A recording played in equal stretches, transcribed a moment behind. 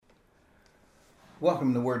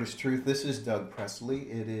Welcome to Word is Truth. This is Doug Presley.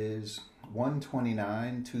 It is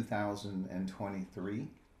 1/29/2023,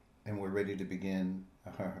 and we're ready to begin,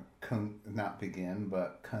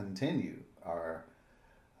 but continue our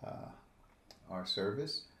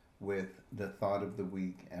service with the thought of the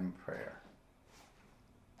week and prayer.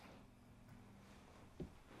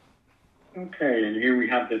 Okay, and here we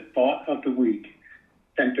have the thought of the week,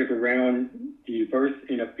 centered around the verse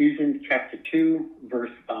in Ephesians chapter 2,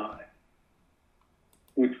 verse 5.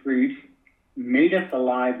 Which reads, made us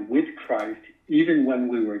alive with Christ even when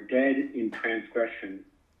we were dead in transgression.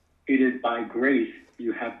 It is by grace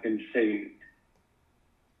you have been saved.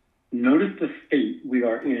 Notice the state we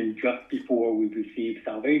are in just before we receive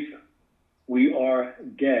salvation. We are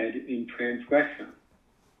dead in transgression.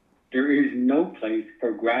 There is no place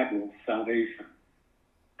for gradual salvation.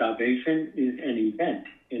 Salvation is an event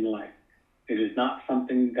in life. It is not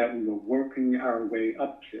something that we are working our way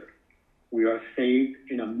up to. We are saved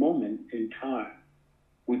in a moment in time.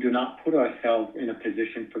 We do not put ourselves in a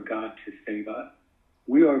position for God to save us.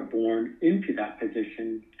 We are born into that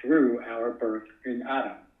position through our birth in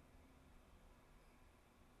Adam.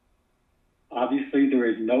 Obviously, there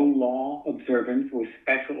is no law observance or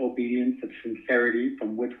special obedience of sincerity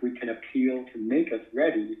from which we can appeal to make us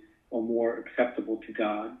ready or more acceptable to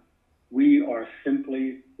God. We are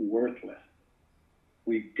simply worthless.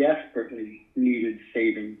 We desperately needed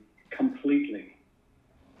saving completely.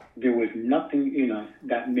 There was nothing in us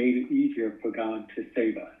that made it easier for God to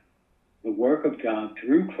save us. The work of God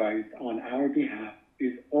through Christ on our behalf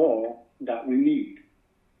is all that we need.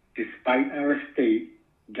 Despite our state,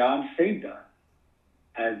 God saved us.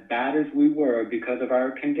 As bad as we were because of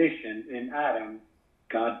our condition in Adam,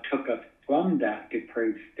 God took us from that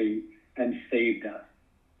depraved state and saved us.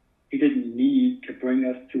 He didn't need to bring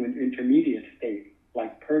us to an intermediate state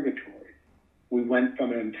like purgatory. We went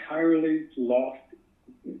from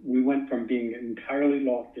being entirely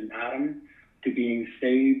lost in Adam to being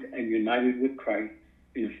saved and united with Christ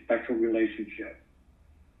in a special relationship.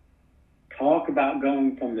 Talk about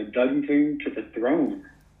going from the dungeon to the throne.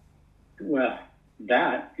 Well,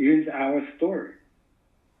 that is our story.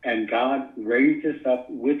 And God raised us up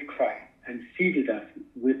with Christ and seated us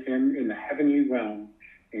with him in the heavenly realm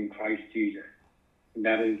in Christ Jesus. And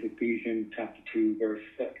that is Ephesians chapter 2, verse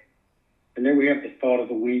 6. And then we have the thought of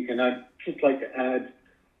the week, and I'd just like to add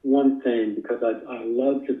one thing because I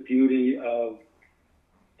love the beauty of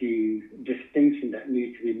the distinction that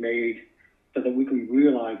needs to be made so that we can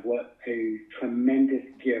realize what a tremendous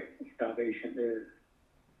gift salvation is.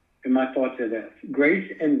 And my thoughts are this: grace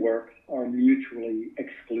and works are mutually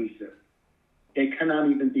exclusive. They cannot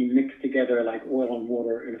even be mixed together like oil and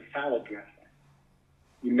water in a salad dressing.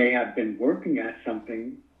 You may have been working at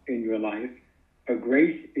something in your life, but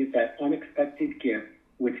grace is that unexpected gift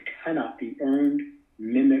which cannot be earned,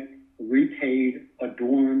 mimicked, repaid,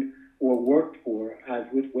 adorned, or worked for as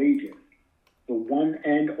with wages. The one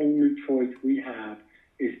and only choice we have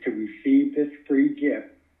is to receive this free gift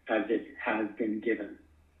as it has been given.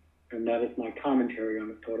 And that is my commentary on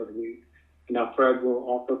the thought of the week. And now Fred will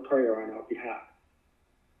offer prayer on our behalf.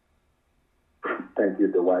 Thank you,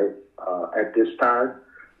 Dwight. At this time,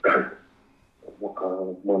 I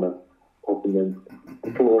want to open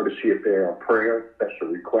the floor to see if there are prayer special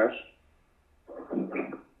requests.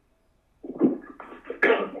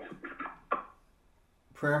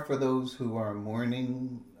 Prayer for those who are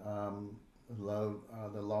mourning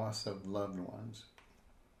the loss of loved ones.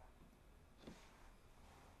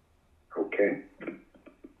 Okay.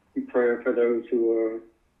 Prayer for those who are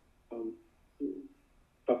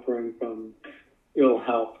suffering from ill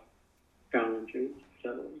health challenges,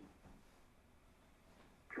 etc.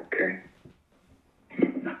 Okay.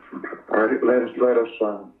 All right, let us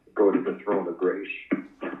go to the throne of grace.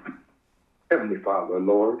 Heavenly Father,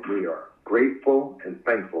 Lord, we are grateful and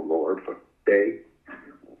thankful, Lord, for today,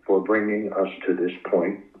 for bringing us to this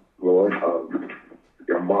point, Lord, of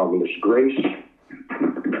your marvelous grace,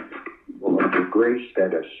 Lord, the grace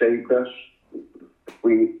that has saved us.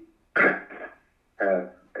 We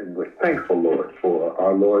have, and we're thankful, Lord, for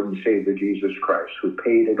our Lord and Savior Jesus Christ, who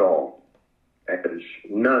paid it all. As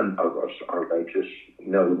none of us are righteous,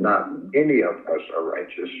 no, not any of us are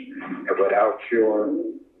righteous, and without your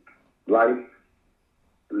life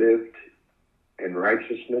lived in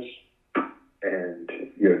righteousness and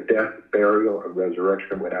your death, burial, and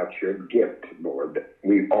resurrection, without your gift, Lord,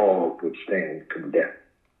 we all would stand condemned.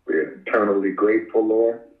 We're eternally grateful,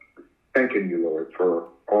 Lord, thanking you, Lord, for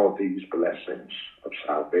all these blessings of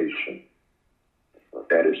salvation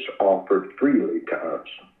that is offered freely to us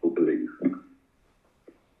who believe.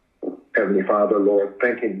 Heavenly Father, Lord,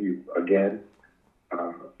 thanking you again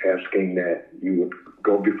asking that you would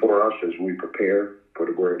go before us as we prepare for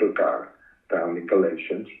the Word of God found in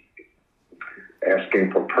Galatians.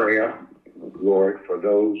 Asking for prayer, Lord, for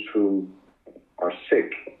those who are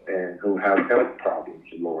sick and who have health problems,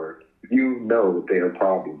 Lord. You know their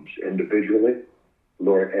problems individually.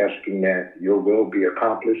 Lord, asking that your will be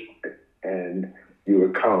accomplished and you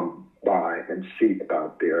would come by and see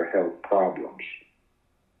about their health problems.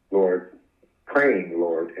 Lord, praying,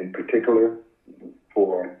 Lord, in particular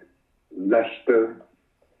for Lester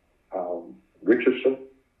Richardson,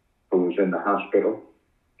 who is in the hospital.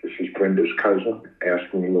 This is Brenda's cousin,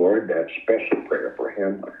 asking, Lord, that special prayer for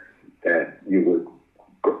him, that you would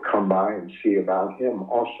come by and see about him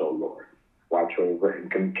also, Lord. Watch over and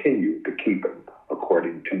continue to keep him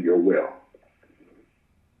according to your will.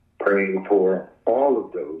 Praying for all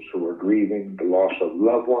of those who are grieving the loss of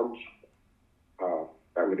loved ones.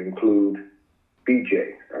 That would include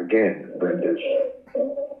BJ, again, Brenda's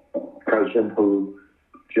cousin who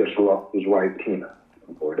just lost his wife, Tina.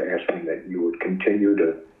 Lord, asking that you would continue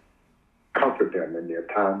to comfort them in their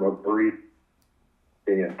time of grief,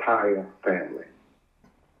 the entire family.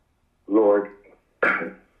 Lord,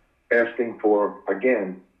 asking for,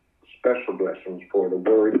 again, special blessings for the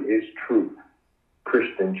Word is Truth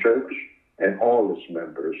Christian Church and all its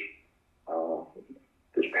members.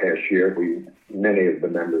 This past year, many of the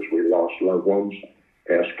members, we lost loved ones,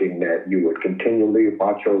 asking that you would continually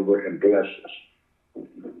watch over and bless us.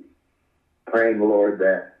 Praying, Lord,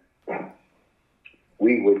 that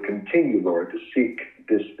we would continue, Lord, to seek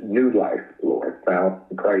this new life, Lord, found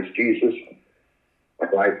in Christ Jesus,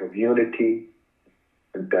 a life of unity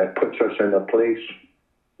that puts us in a place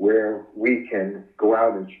where we can go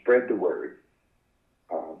out and spread the word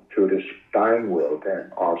to this dying world,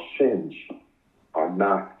 that our sins are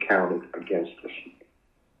not counted against us.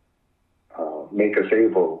 Make us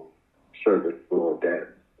able, servants, Lord, that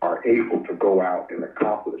are able to go out and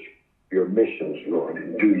accomplish your missions, Lord,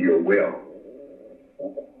 and do your will.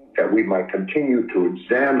 That we might continue to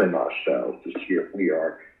examine ourselves to see if we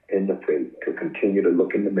are in the faith, to continue to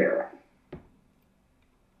look in the mirror.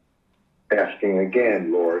 Asking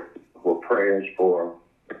again, Lord, for prayers for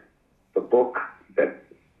the book that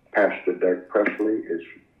Pastor Doug Presley is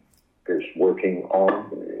working on,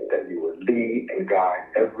 that you would lead and guide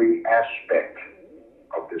every aspect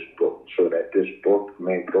of this book so that this book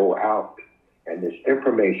may go out and this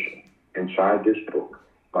information inside this book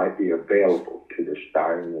might be available to this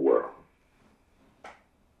dying world.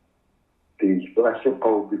 These blessings,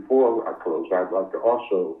 before I close, I'd like to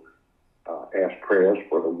also ask prayers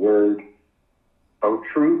for the Word of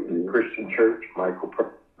Truth in the Christian Church. Michael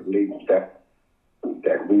believes that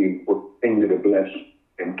we will continue to bless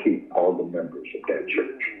and keep all the members of that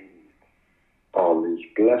church. All these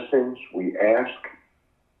blessings we ask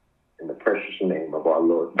in the precious name of our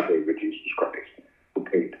Lord and Savior Jesus Christ, who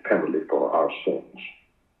paid the penalty for our sins.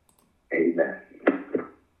 Amen.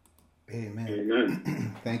 Amen.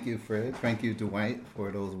 Amen. Thank you, Fred. Thank you, Dwight,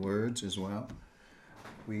 for those words as well.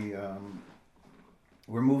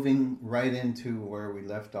 We're moving right into where we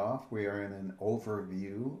left off. We are in an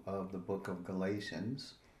overview of the book of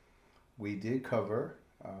Galatians. We did cover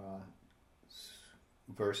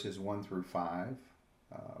verses 1 through 5.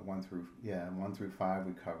 1 through 5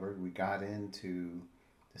 we covered. We got into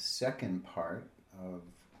the second part of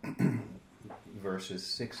verses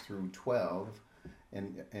 6 through 12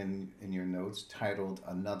 in your notes, titled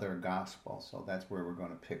Another Gospel. So that's where we're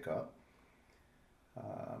going to pick up.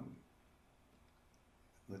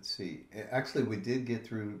 Let's see. Actually, we did get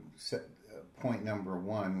through point number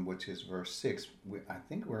 1, which is verse 6. I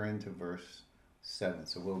think we're into verse 7,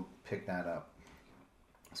 so we'll pick that up.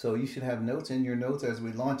 So you should have notes in your notes as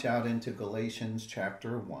we launch out into Galatians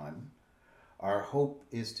chapter 1. Our hope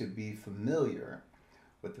is to be familiar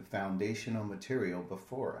with the foundational material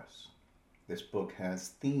before us. This book has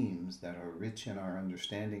themes that are rich in our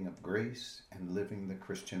understanding of grace and living the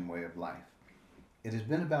Christian way of life. It has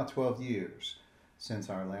been about 12 years since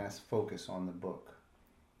our last focus on the book.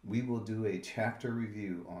 We will do a chapter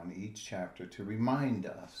review on each chapter to remind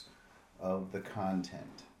us of the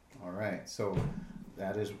content. All right, so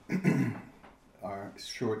that is our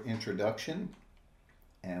short introduction,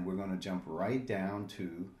 and we're going to jump right down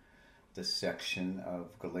to the section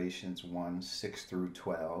of Galatians 1, 6 through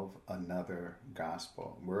 12, another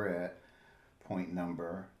gospel. We're at point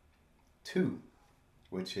number 2,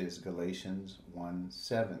 which is Galatians 1,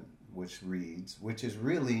 7, which reads, which is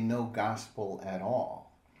really no gospel at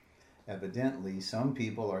all. Evidently, some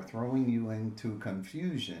people are throwing you into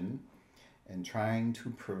confusion and trying to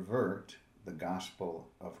pervert the gospel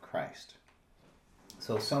of Christ.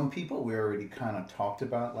 So some people we already kind of talked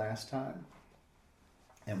about last time.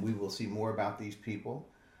 And we will see more about these people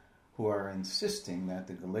who are insisting that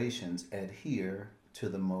the Galatians adhere to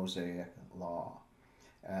the Mosaic law.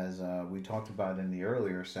 As we talked about in the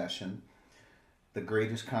earlier session, the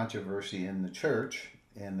greatest controversy in the church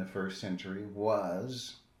in the first century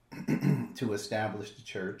was to establish the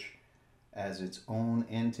church as its own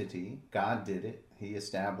entity. God did it. He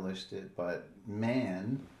established it, but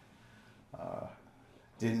man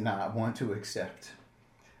did not want to accept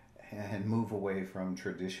and move away from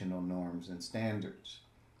traditional norms and standards.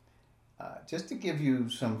 Just to give you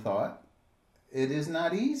some thought, it is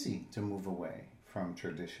not easy to move away from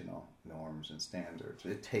traditional norms and standards.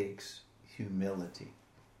 It takes humility,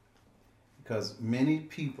 because many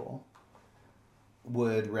people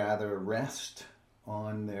would rather rest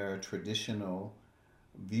on their traditional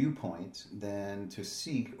viewpoints than to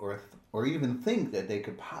seek or even think that they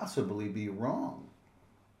could possibly be wrong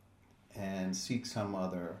and seek some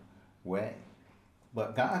other way.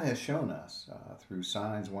 But God has shown us through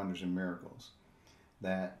signs, wonders, and miracles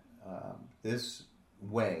that this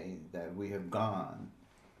way that we have gone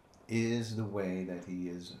is the way that He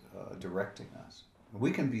is directing us.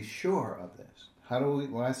 We can be sure of this.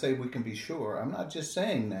 When I say we can be sure, I'm not just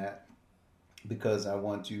saying that because I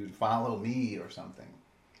want you to follow me or something.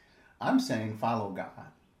 I'm saying follow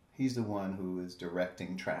God. He's the one who is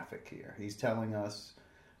directing traffic here. He's telling us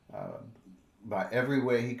by every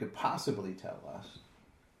way He could possibly tell us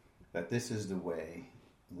that this is the way,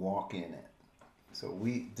 walk in it. So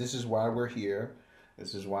this is why we're here.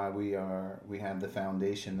 This is why we have the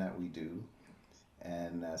foundation that we do,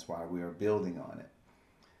 and that's why we are building on it.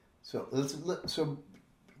 So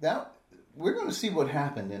we're going to see what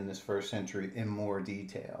happened in this first century in more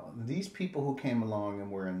detail. These people who came along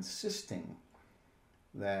and were insisting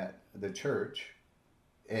that the church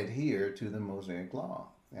adhere to the Mosaic law.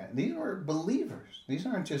 These are believers. These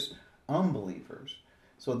aren't just unbelievers.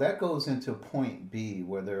 So that goes into point B,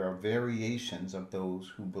 where there are variations of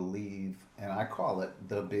those who believe, and I call it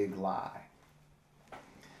the big lie.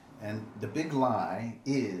 And the big lie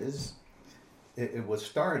is, it was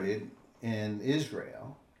started in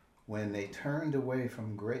Israel when they turned away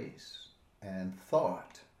from grace and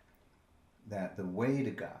thought that the way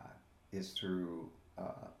to God is through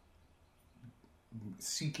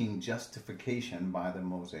seeking justification by the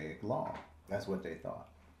Mosaic law. That's what they thought.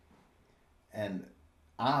 And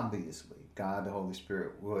obviously, God, the Holy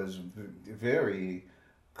Spirit, was very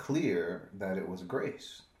clear that it was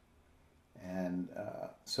grace. And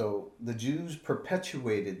so the Jews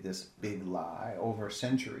perpetuated this big lie over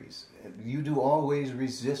centuries. You do always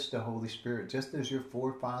resist the Holy Spirit, just as your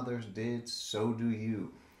forefathers did, so do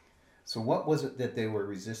you. So what was it that they were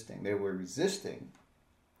resisting? They were resisting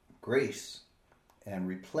grace and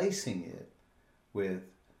replacing it with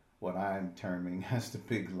what I'm terming as the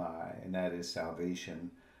big lie, and that is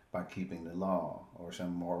salvation by keeping the law or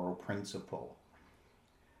some moral principle.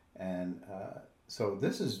 And so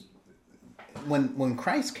this is, when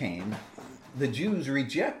Christ came, the Jews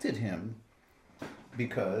rejected Him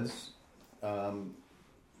because,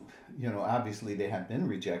 obviously they had been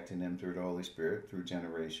rejecting Him through the Holy Spirit, through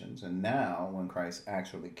generations. And now, when Christ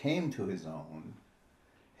actually came to His own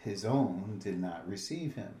did not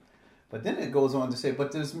receive Him. But then it goes on to say,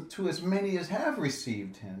 but to as many as have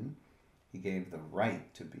received Him, He gave the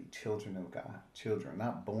right to be children of God. Children,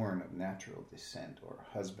 not born of natural descent or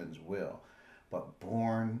husband's will, but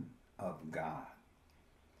born of God.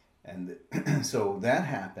 And so that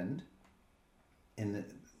happened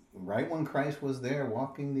right when Christ was there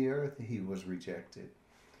walking the earth. He was rejected.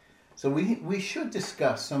 So we should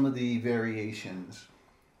discuss some of the variations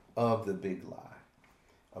of the big lie,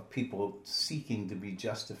 of people seeking to be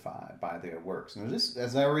justified by their works. Now this,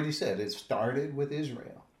 as I already said, it started with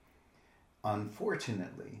Israel.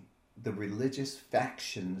 Unfortunately, the religious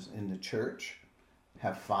factions in the church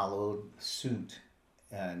have followed suit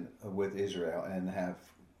with Israel and have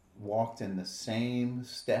walked in the same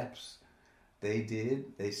steps they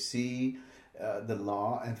did. They see the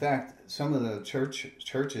law. In fact, some of the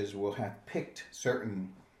churches will have picked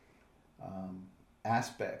certain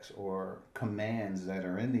aspects or commands that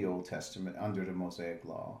are in the Old Testament under the Mosaic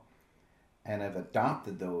law and have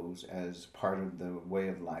adopted those as part of the way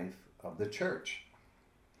of life of the church.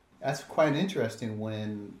 That's quite interesting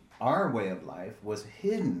when our way of life was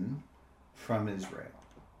hidden from Israel.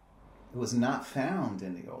 It was not found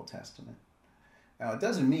in the Old Testament. Now, it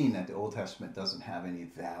doesn't mean that the Old Testament doesn't have any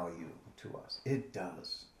value to us. It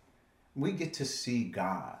does. We get to see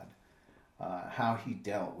God, how He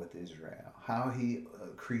dealt with Israel, how He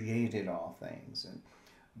created all things. And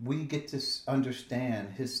we get to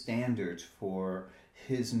understand His standards for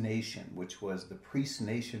his nation, which was the priest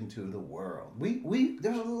nation to the world.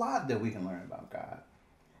 There's a lot that we can learn about God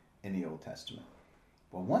in the Old Testament.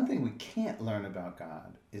 But one thing we can't learn about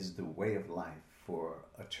God is the way of life for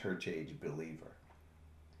a church age believer.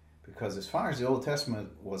 Because as far as the Old Testament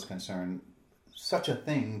was concerned, such a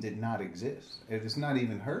thing did not exist. It is not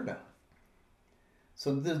even heard of.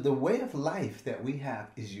 So the way of life that we have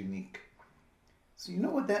is unique. So you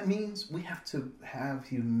know what that means? We have to have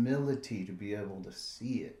humility to be able to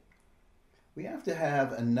see it. We have to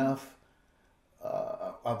have enough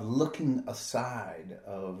of looking aside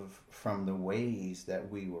from the ways that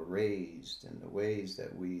we were raised and the ways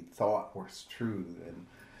that we thought was true. And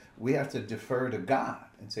we have to defer to God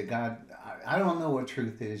and say, God, I don't know what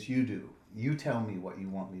truth is. You do. You tell me what you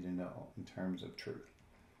want me to know in terms of truth.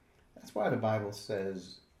 That's why the Bible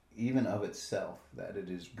says, even of itself, that it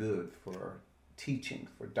is good for teaching,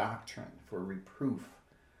 for doctrine, for reproof,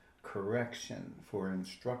 correction, for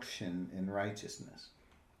instruction in righteousness.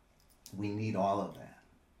 We need all of that.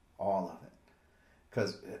 All of it.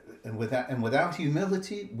 Because without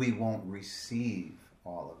humility, we won't receive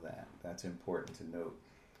all of that. That's important to note.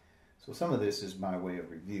 So some of this is my way of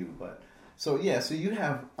review, so you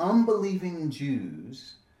have unbelieving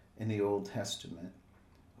Jews in the Old Testament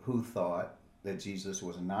who thought that Jesus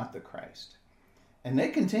was not the Christ. And they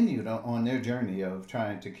continued on their journey of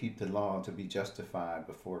trying to keep the law to be justified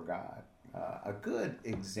before God. A good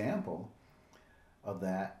example of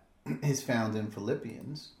that is found in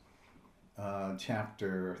Philippians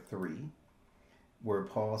chapter 3, where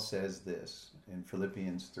Paul says this. In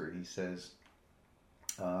Philippians 3, he says,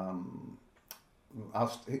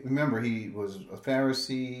 remember, he was a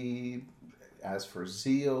Pharisee. As for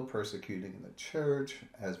zeal, persecuting the church.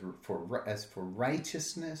 As for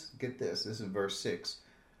righteousness, get this is verse 6.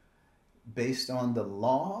 Based on the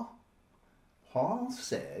law, Paul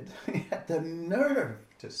said, he had the nerve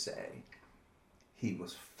to say he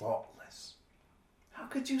was faultless. How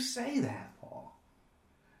could you say that, Paul?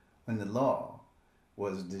 When the law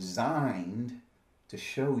was designed to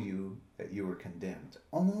show you that you were condemned.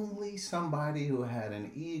 Only somebody who had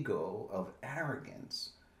an ego of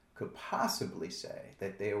arrogance could possibly say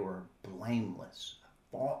that they were blameless,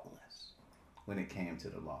 faultless when it came to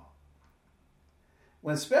the law.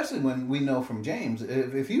 Especially when we know from James,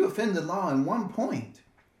 if you offend the law in one point,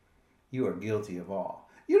 you are guilty of all.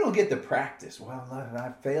 You don't get to practice. Well,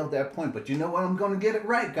 I failed that point, but you know what? I'm going to get it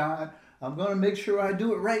right, God. I'm going to make sure I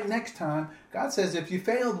do it right next time. God says if you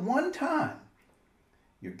failed one time,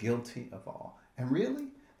 you're guilty of all. And really,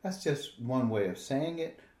 that's just one way of saying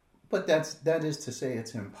it. But that is to say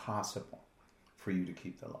it's impossible for you to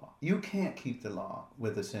keep the law. You can't keep the law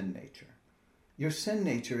with a sin nature. Your sin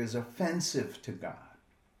nature is offensive to God.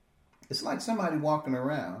 It's like somebody walking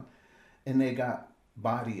around and they got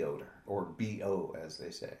body odor, or BO as they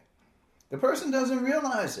say. The person doesn't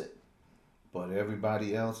realize it, but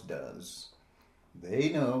everybody else does. They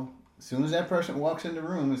know. As soon as that person walks in the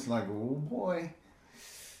room, it's like, oh boy,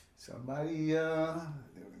 somebody...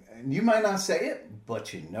 And you might not say it,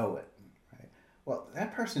 but you know it. Right? Well,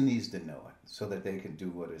 that person needs to know it so that they can do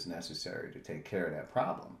what is necessary to take care of that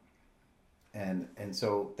problem. And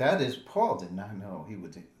so that is, Paul did not know. He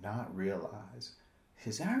did not realize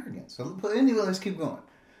his arrogance. So, but anyway, let's keep going.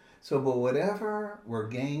 So, but whatever were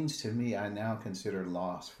gains to me, I now consider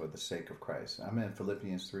loss for the sake of Christ. I'm in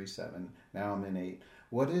Philippians 3:7. Now I'm in 8.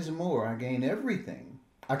 What is more, I gain everything.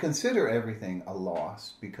 I consider everything a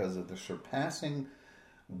loss because of the surpassing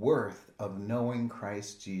worth of knowing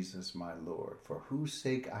Christ Jesus my Lord, for whose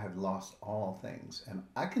sake I have lost all things, and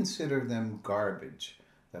I consider them garbage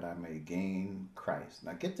that I may gain Christ.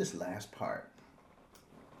 Now get this last part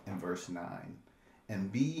in verse 9. And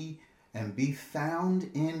be found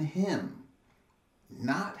in him,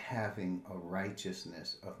 not having a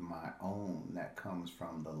righteousness of my own that comes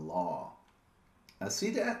from the law. Now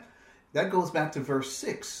see that? That goes back to verse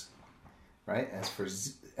 6, right?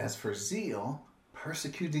 As for zeal,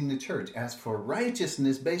 persecuting the church. As for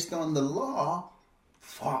righteousness based on the law,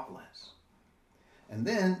 faultless. And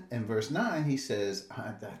then in verse 9, he says,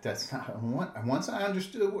 that's not once I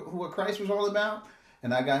understood what Christ was all about,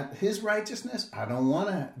 and I got his righteousness, I don't want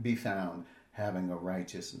to be found having a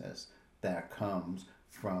righteousness that comes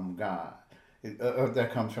from God, or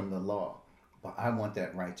that comes from the law. But I want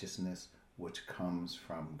that righteousness which comes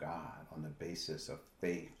from God on the basis of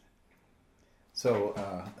faith. So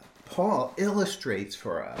Paul illustrates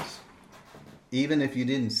for us, even if you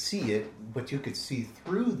didn't see it, but you could see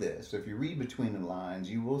through this. If you read between the lines,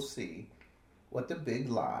 you will see what the big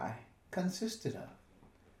lie consisted of.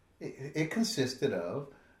 It consisted of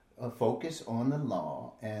a focus on the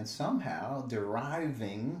law and somehow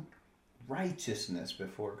deriving righteousness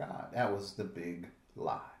before God. That was the big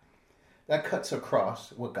lie. That cuts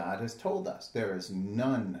across what God has told us. There is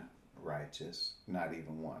none righteous, not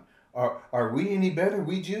even one. Are we any better,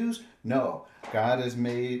 we Jews? No. God has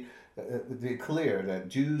made it clear that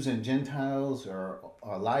Jews and Gentiles are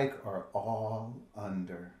alike, are all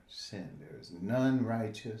under sin. There is none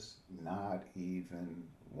righteous, not even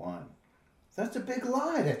one. That's a big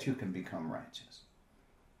lie that you can become righteous.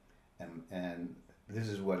 And this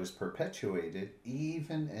is what is perpetuated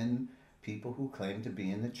even in people who claim to be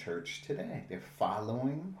in the church today. They're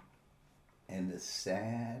following in the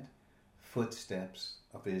sad footsteps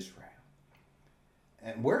of Israel.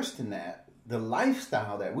 And worse than that, the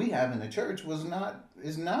lifestyle that we have in the church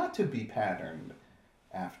is not to be patterned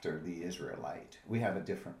after the Israelite. We have a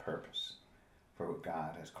different purpose for what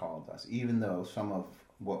God has called us, even though some of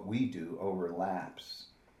what we do overlaps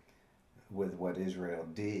with what Israel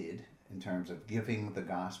did in terms of giving the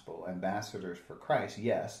gospel, ambassadors for Christ,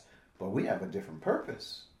 yes, but we have a different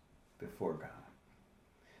purpose before God.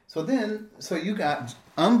 So you got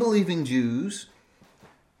unbelieving Jews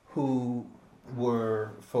who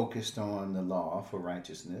were focused on the law for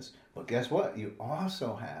righteousness, but guess what? You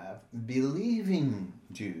also have believing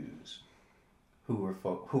Jews who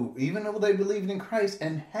even though they believed in Christ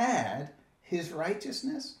and had his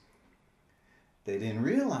righteousness, they didn't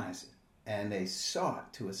realize it, and they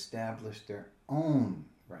sought to establish their own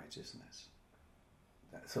righteousness.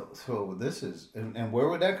 So this is, and where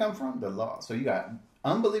would that come from? The law. So you got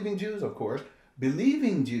unbelieving Jews, of course,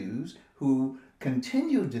 believing Jews who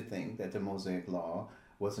continued to think that the Mosaic law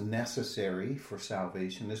was necessary for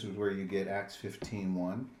salvation. This is where you get Acts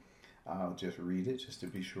 15:1. I'll just read it just to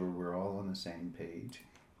be sure we're all on the same page.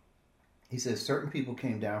 He says, certain people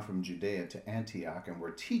came down from Judea to Antioch and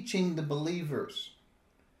were teaching the believers,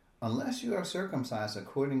 unless you are circumcised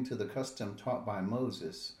according to the custom taught by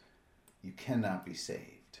Moses, you cannot be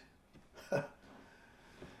saved.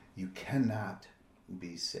 You cannot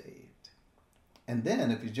be saved. And then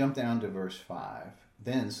if you jump down to verse 5,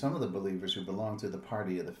 then some of the believers who belonged to the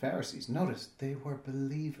party of the Pharisees, notice they were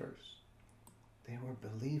believers. They were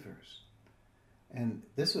believers. And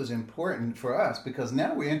this was important for us because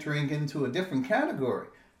now we're entering into a different category.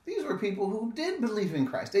 These were people who did believe in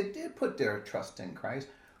Christ. They did put their trust in Christ,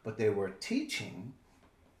 but they were teaching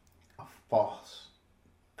a false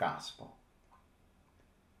gospel.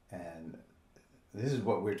 And this is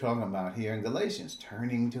what we're talking about here in Galatians,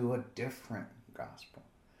 turning to a different gospel.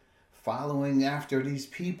 Following after these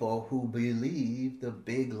people who believe the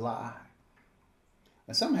big lie.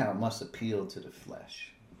 And somehow it must appeal to the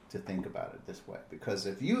flesh to think about it this way. Because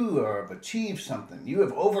if you have achieved something, you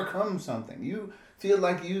have overcome something, you feel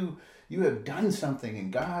like you have done something,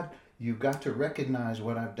 and God, you've got to recognize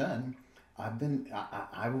what I've done.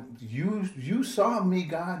 You saw me,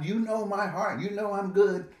 God. You know my heart. You know I'm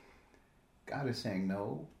good. God is saying,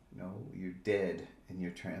 no, you're dead in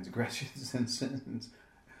your transgressions and sins,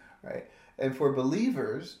 right? And for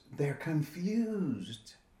believers, they're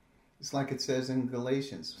confused. It's like it says in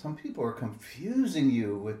Galatians. Some people are confusing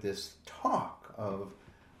you with this talk of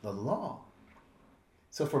the law.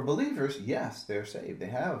 So for believers, yes, they're saved. They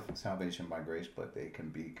have salvation by grace, but they can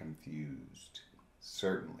be confused,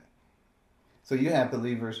 certainly. So you have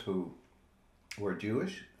believers who were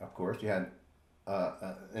Jewish, of course. You had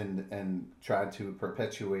and tried to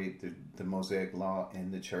perpetuate the Mosaic law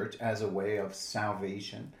in the church as a way of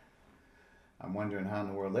salvation. I'm wondering how in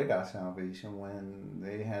the world they got salvation when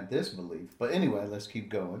they had this belief. But anyway, let's keep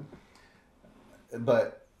going.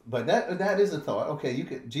 But that is a thought. Okay,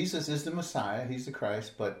 Jesus is the Messiah, he's the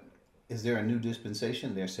Christ, but is there a new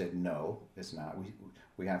dispensation? They said no, it's not.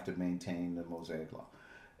 We have to maintain the Mosaic law.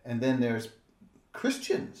 And then there's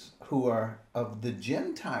Christians who are of the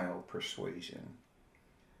Gentile persuasion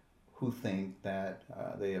who think that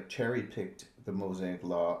they have cherry-picked the Mosaic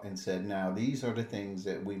law and said, now these are the things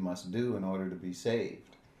that we must do in order to be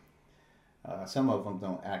saved. Some of them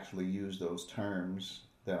don't actually use those terms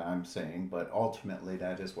that I'm saying, but ultimately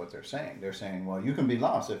that is what they're saying. They're saying, well, you can be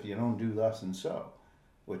lost if you don't do thus and so,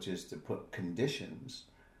 which is to put conditions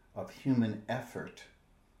of human effort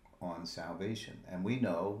on salvation. And we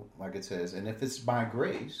know, like it says, and if it's by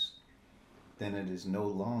grace, then it is no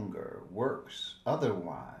longer works.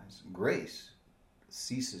 Otherwise, grace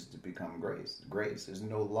ceases to become grace. Grace is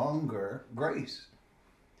no longer grace.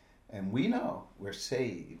 And we know we're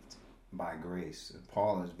saved by grace.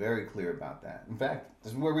 Paul is very clear about that. In fact,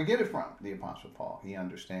 this is where we get it from, the Apostle Paul. He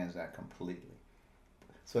understands that completely.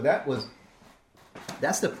 So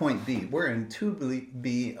that's the point B. We're in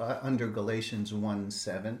 2B under Galatians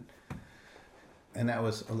 1:7. And that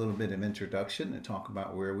was a little bit of introduction to talk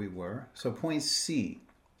about where we were. So point C,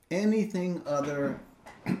 Anything other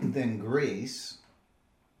than grace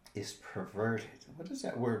is perverted. What does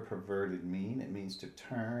that word perverted mean? It means to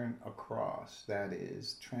turn across, that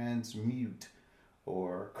is, transmute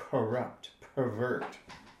or corrupt, pervert,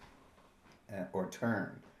 or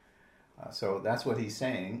turn. So that's what he's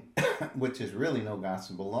saying, which is really no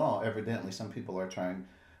gospel law. Evidently, some people are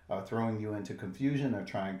throwing you into confusion or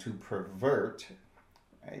trying to pervert.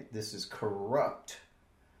 Right? This is corrupt,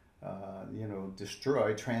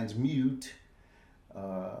 destroy, transmute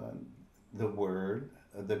the word,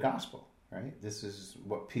 the gospel. Right? This is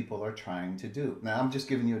what people are trying to do. Now, I'm just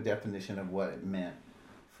giving you a definition of what it meant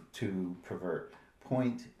to pervert.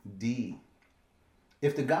 Point D.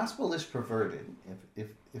 If the gospel is perverted,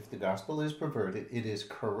 if the gospel is perverted, it is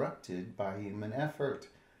corrupted by human effort.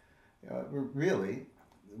 Really,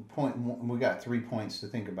 we got 3 points to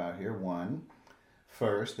think about here. One,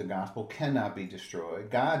 first, the gospel cannot be destroyed.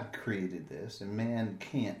 God created this, and man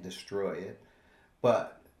can't destroy it,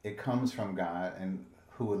 but it comes from God, and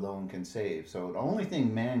who alone can save. So the only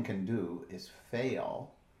thing man can do is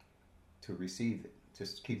fail to receive it.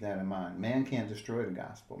 Just keep that in mind. Man can't destroy the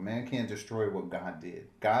gospel. Man can't destroy what God did.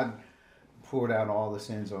 God poured out all the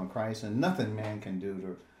sins on Christ, and nothing man can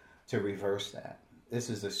do to reverse that. This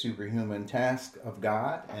is a superhuman task of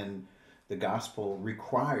God, and the gospel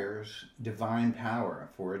requires divine power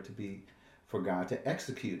for God to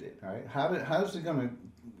execute it. Right? How is it going to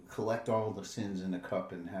collect all the sins in a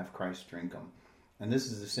cup and have Christ drink them? And this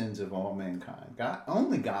is the sins of all mankind.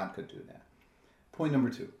 Only God could do that. Point number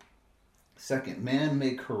 2. Second, man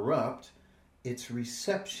may corrupt its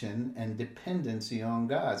reception and dependency on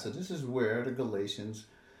God. So this is where the Galatians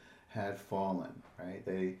had fallen, right?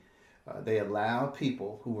 They allowed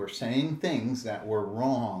people who were saying things that were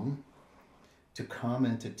wrong to come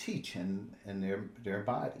and to teach in their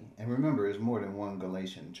body. And remember, there's more than one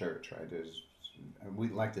Galatian church, right? We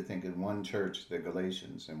like to think of one church, the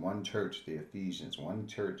Galatians, and one church, the Ephesians, one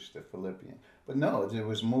church, the Philippians. But no, there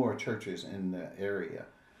was more churches in the area.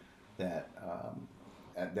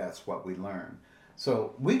 That's what we learn.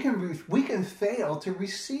 So we can fail to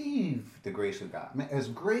receive the grace of God. As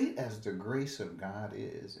great as the grace of God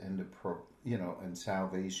is, and and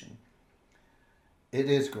salvation, it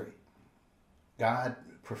is great. God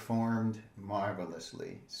performed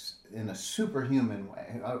marvelously in a superhuman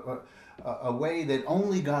way, a way that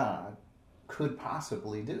only God could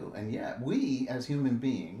possibly do, and yet we, as human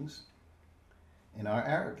beings, in our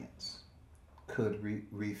arrogance, could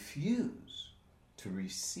refuse to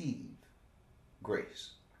receive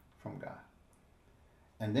grace from God.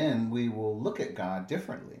 And then we will look at God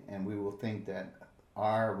differently, and we will think that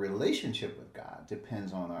our relationship with God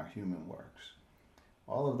depends on our human works.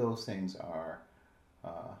 All of those things are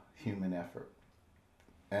human effort.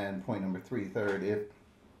 And point number 3, third,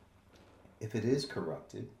 if it is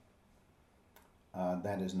corrupted,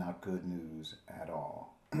 that is not good news at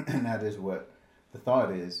all. And that is what the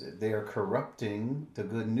thought is. They are corrupting the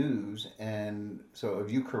good news, and so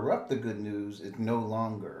if you corrupt the good news, it's no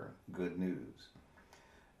longer good news.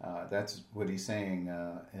 That's what he's saying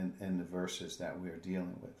in the verses that we're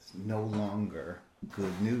dealing with. It's no longer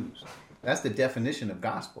good news. That's the definition of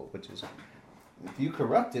gospel, which is, if you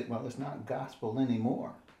corrupt it, well, it's not gospel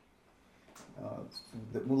anymore.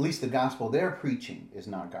 At least the gospel they're preaching is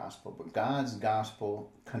not gospel, but God's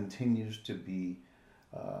gospel continues to be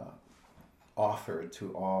offered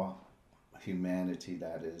to all humanity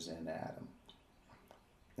that is in Adam.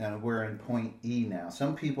 Now we're in point E now.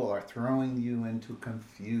 Some people are throwing you into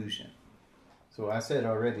confusion. So I said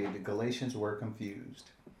already, the Galatians were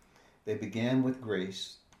confused. They began with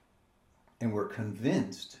grace and were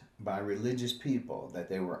convinced by religious people that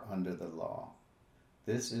they were under the law.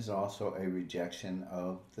 This is also a rejection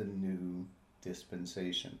of the new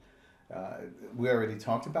dispensation. We already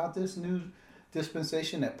talked about this new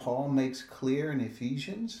dispensation that Paul makes clear in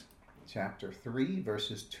Ephesians chapter 3,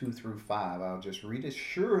 verses 2 through 5. I'll just read it.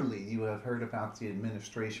 Surely you have heard about the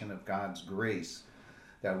administration of God's grace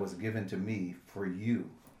that was given to me for you.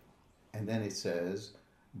 And then it says,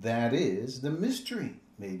 that is the mystery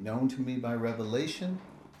made known to me by revelation,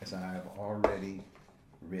 as I have already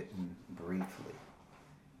written briefly.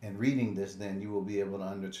 And reading this, then, you will be able to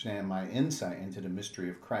understand my insight into the mystery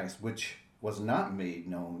of Christ, which was not made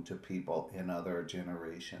known to people in other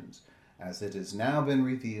generations, as it has now been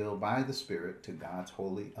revealed by the Spirit to God's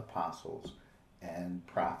holy apostles and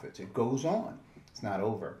prophets. It goes on. It's not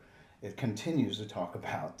over. It continues to talk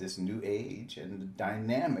about this new age and the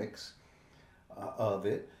dynamics of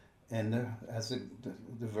it. And as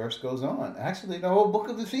the verse goes on, actually the whole book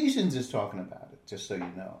of Ephesians is talking about it, just so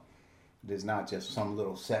you know. It is not just some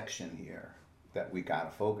little section here that we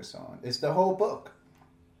got to focus on. It's the whole book.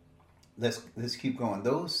 let's keep going.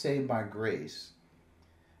 Those saved by grace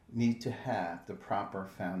need to have the proper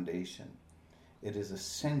foundation. It is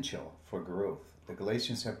essential for growth. The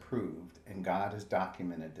Galatians have proved, and God has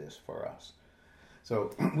documented this for us.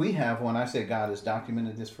 So we have, when I say God has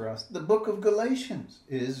documented this for us, the book of Galatians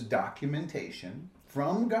is documentation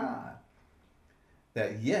from God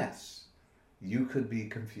that yes, you could be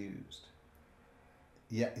confused.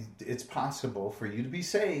 Yeah, it's possible for you to be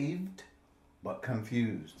saved, but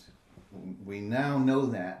confused. We now know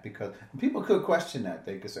that because people could question that.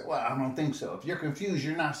 They could say, well, I don't think so. If you're confused,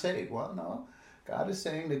 you're not saved. Well, no. God is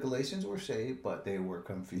saying the Galatians were saved, but they were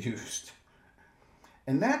confused.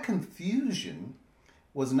 And that confusion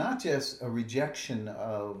was not just a rejection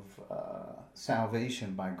of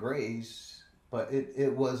salvation by grace, but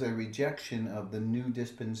it was a rejection of the new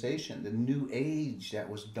dispensation, the new age that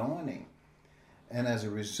was dawning. And as a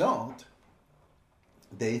result,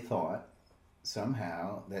 they thought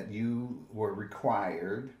somehow that you were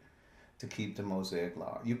required to keep the Mosaic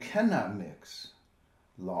law. You cannot mix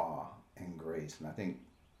law and grace. And I think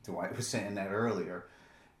Dwight was saying that earlier.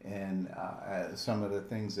 And some of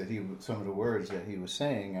the words that he was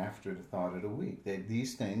saying after the thought of the week, that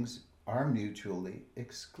these things are mutually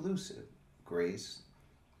exclusive, grace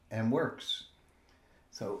and works.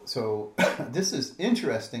 So this is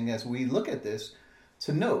interesting as we look at this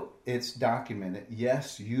to note it's documented.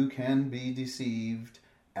 Yes, you can be deceived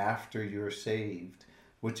after you're saved,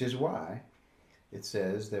 which is why it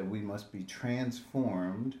says that we must be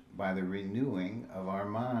transformed by the renewing of our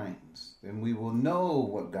minds. Then we will know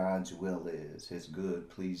what God's will is, his good,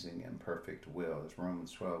 pleasing, and perfect will. It's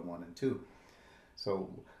Romans 12, 1 and 2. So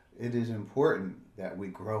it is important that we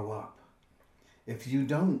grow up. If you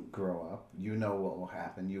don't grow up, you know what will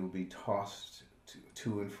happen. You will be tossed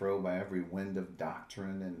to and fro by every wind of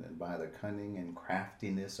doctrine and by the cunning and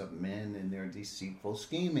craftiness of men and their deceitful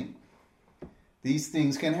scheming. These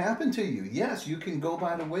things can happen to you. Yes, you can go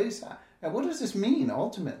by the wayside. Now, what does this mean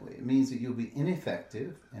ultimately? It means that you'll be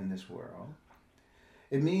ineffective in this world.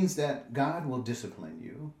 It means that God will discipline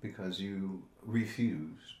you because you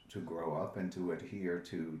refuse to grow up and to adhere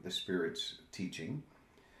to the Spirit's teaching.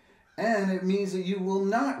 And it means that you will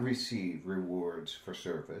not receive rewards for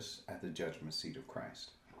service at the judgment seat of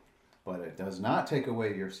Christ. But it does not take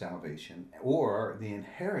away your salvation or the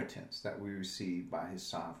inheritance that we receive by his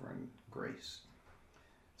sovereign grace.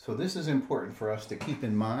 So this is important for us to keep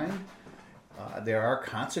in mind. There are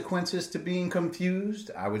consequences to being confused.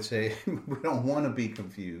 I would say we don't want to be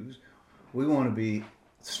confused. We want to be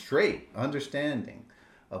straight, understanding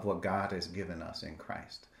of what God has given us in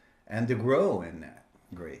Christ, and to grow in that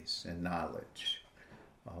grace and knowledge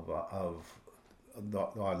of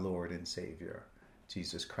our Lord and Savior,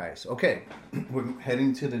 Jesus Christ. Okay, we're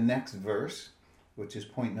heading to the next verse, which is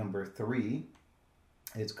point number 3.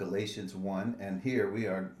 It's Galatians 1, and here we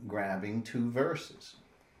are grabbing 2 verses.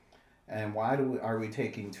 And why are we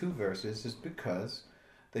taking 2 verses? It's because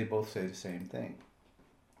they both say the same thing.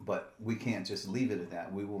 But we can't just leave it at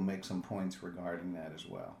that. We will make some points regarding that as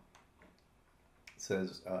well. It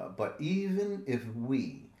says, but even if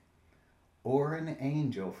we or an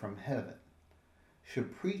angel from heaven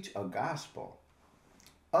should preach a gospel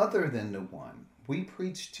other than the one we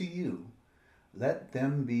preach to you, let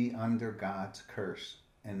them be under God's curse.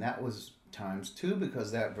 And that was times 2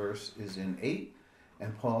 because that verse is in 8.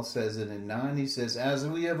 And Paul says it in 9. He says, as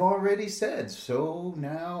we have already said, so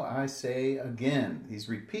now I say again. He's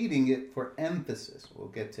repeating it for emphasis. We'll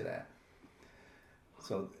get to that.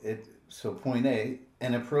 So point A,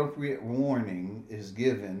 an appropriate warning is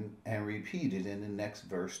given and repeated in the next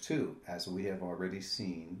verse 2, as we have already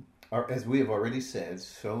seen, or as we have already said,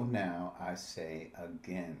 so now I say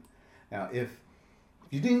again. Now, if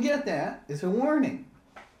you didn't get that, it's a warning.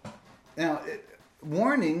 Now,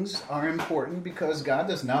 warnings are important because God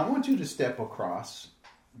does not want you to step across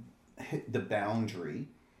the boundary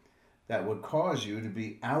that would cause you to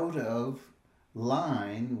be out of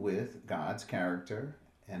line with God's character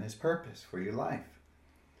and his purpose for your life.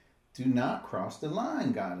 Do not cross the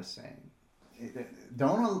line, God is saying.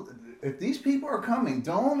 If these people are coming,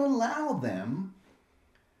 don't allow them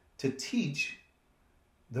to teach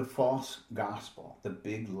the false gospel, the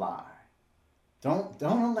big lie. Don't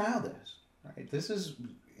allow this. Right?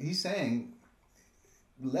 He's saying,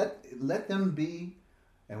 let them be,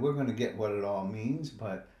 and we're going to get what it all means,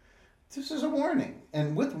 but this is a warning.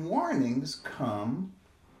 And with warnings come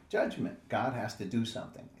judgment. God has to do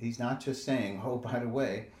something. He's not just saying, oh, by the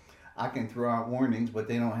way, I can throw out warnings, but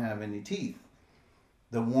they don't have any teeth.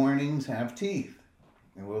 The warnings have teeth,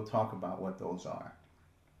 and we'll talk about what those are.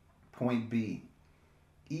 Point B,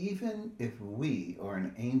 even if we or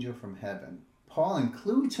an angel from heaven Paul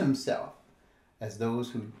includes himself as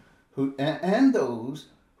those who and those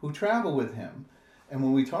who travel with him. And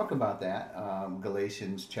when we talk about that,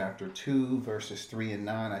 Galatians chapter 2, verses 3 and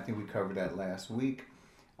 9, I think we covered that last week.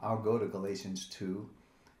 I'll go to Galatians 2,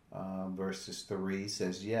 verses 3,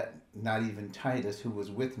 says, "Yet not even Titus, who was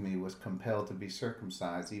with me, was compelled to be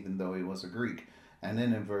circumcised, even though he was a Greek." And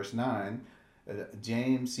then in verse 9,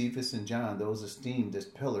 James, Cephas, and John, those esteemed as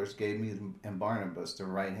pillars, gave me and Barnabas the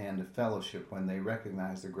right hand of fellowship when they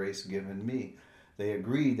recognized the grace given me. They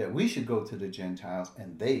agreed that we should go to the Gentiles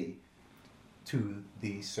and they to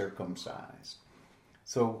the circumcised.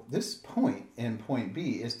 So this point in point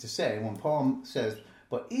B is to say, when Paul says,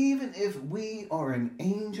 but even if we are an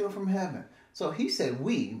angel from heaven. So he said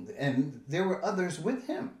we, and there were others with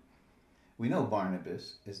him. We know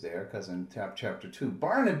Barnabas is there because in chapter 2,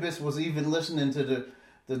 Barnabas was even listening to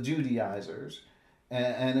the Judaizers,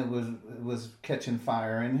 and it was catching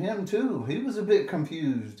fire in him too. He was a bit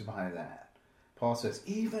confused by that. Paul says,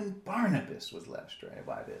 even Barnabas was led astray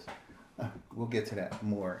by this. We'll get to that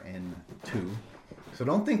more in 2. So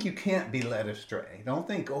don't think you can't be led astray. Don't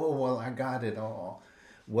think, oh, well, I got it all.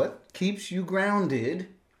 What keeps you grounded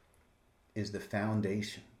is the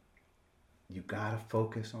foundation. You got to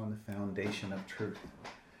focus on the foundation of truth.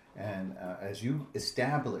 And as you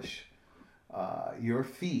establish your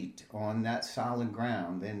feet on that solid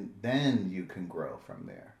ground, then you can grow from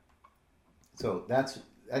there. So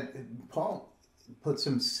Paul puts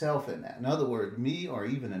himself in that. In other words, me or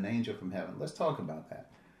even an angel from heaven. Let's talk about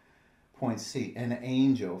that. Point C, an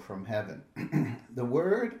angel from heaven. The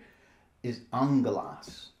word is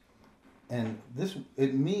angelos. And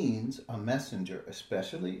it means a messenger,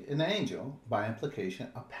 especially an angel, by implication,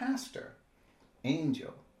 a pastor,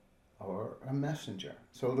 angel, or a messenger.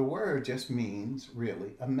 So the word just means,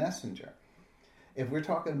 really, a messenger. If we're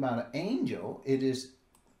talking about an angel, it is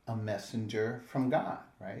a messenger from God,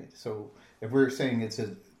 right? So if we're saying it's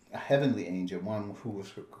a heavenly angel, one who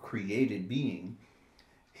was a created being,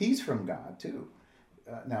 he's from God too.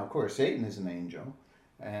 Now, of course, Satan is an angel,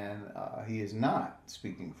 and he is not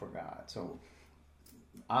speaking for God. So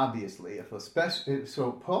obviously,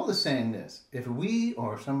 so Paul is saying this: if we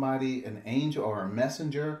or somebody, an angel or a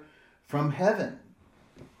messenger from heaven,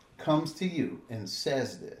 comes to you and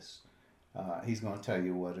says this, he's going to tell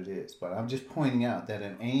you what it is. But I'm just pointing out that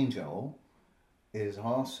an angel is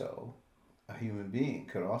also a human being.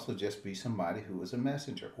 Could also just be somebody who is a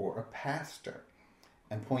messenger or a pastor.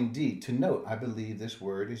 And point D, to note, I believe this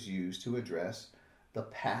word is used to address the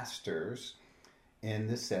pastors in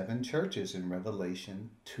the 7 churches in Revelation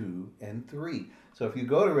 2 and 3. So if you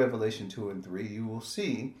go to Revelation 2 and 3, you will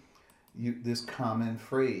see this common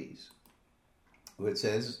phrase. It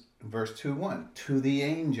says, verse 2:1, to the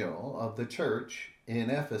angel of the church in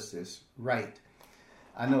Ephesus, write.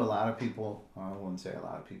 I know a lot of people, I wouldn't say a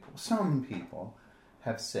lot of people, some people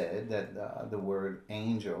have said that the word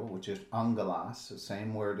angel, which is angelos, the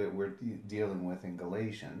same word that we're dealing with in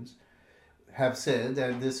Galatians, have said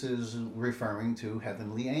that this is referring to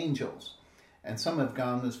heavenly angels. And some have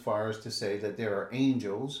gone as far as to say that there are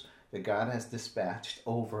angels that God has dispatched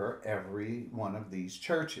over every one of these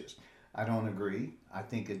churches. I don't agree. I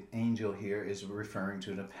think an angel here is referring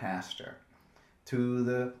to the pastor. To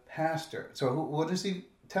the pastor. So what is he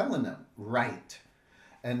telling them? Write.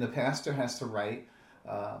 And the pastor has to write,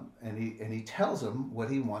 and he tells them what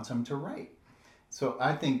he wants them to write. So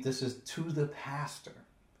I think this is to the pastor,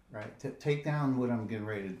 right? Take down what I'm getting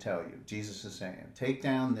ready to tell you. Jesus is saying, take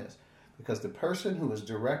down this. Because the person who is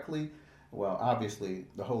directly, well, obviously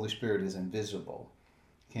the Holy Spirit is invisible.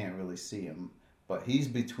 Can't really see him. But he's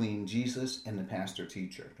between Jesus and the pastor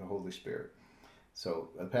teacher, the Holy Spirit. So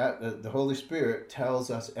the Holy Spirit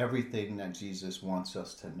tells us everything that Jesus wants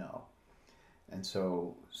us to know. And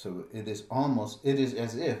so it is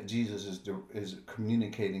as if Jesus is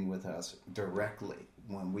communicating with us directly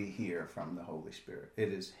when we hear from the Holy Spirit.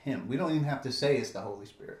 It is him. We don't even have to say it's the Holy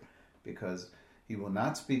Spirit, because he will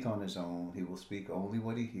not speak on his own. He will speak only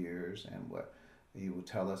what he hears, and what he will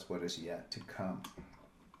tell us what is yet to come.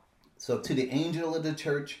 So to the angel of the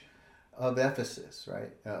church of Ephesus,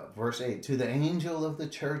 right? Verse 8, to the angel of the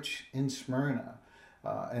church in Smyrna.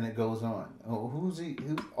 And it goes on. Oh, who's he?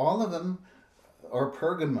 All of them are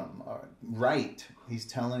Pergamum, right. He's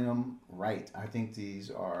telling them right. I think these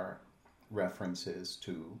are references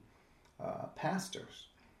to pastors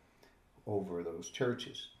over those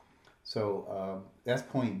churches. So that's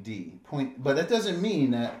point D. But that doesn't mean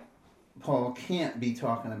that Paul can't be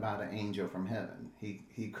talking about an angel from heaven.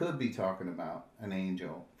 He could be talking about an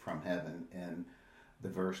angel from heaven in the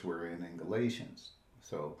verse we're in Galatians.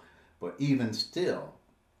 But even still,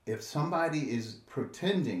 if somebody is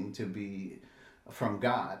pretending to be from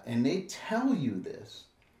God, and they tell you this,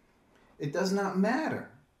 it does not matter.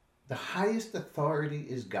 The highest authority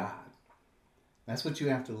is God. That's what you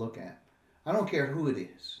have to look at. I don't care who it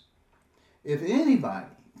is. If anybody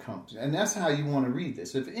comes, and that's how you want to read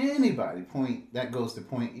this. If anybody, that goes to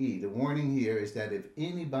point E. The warning here is that if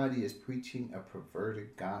anybody is preaching a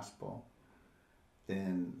perverted gospel,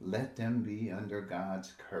 then let them be under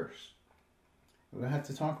God's curse. We're going to have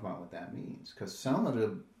to talk about what that means, because some of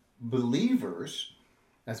the believers,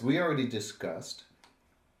 as we already discussed,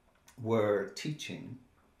 were teaching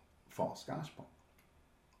false gospel.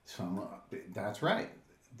 That's right.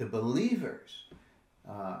 The believers,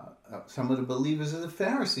 some of the believers of the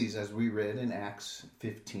Pharisees, as we read in Acts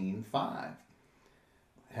 15:5,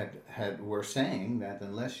 were saying that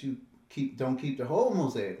unless you don't keep the whole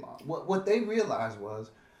Mosaic law, what they realized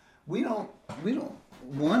was, we don't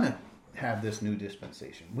want to have this new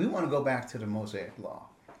dispensation. We want to go back to the Mosaic law.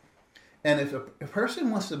 And if a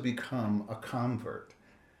person wants to become a convert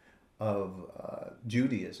of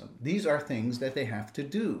Judaism, these are things that they have to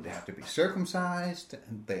do. They have to be circumcised.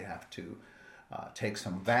 They have to take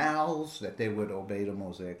some vows that they would obey the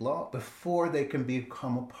Mosaic law before they can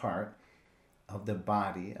become a part of the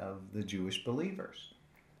body of the Jewish believers,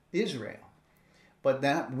 Israel. But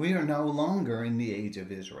that we are no longer in the age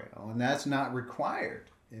of Israel, and that's not required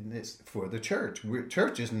in this for the church.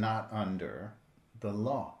 Church is not under the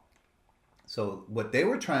law. So what they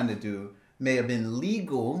were trying to do may have been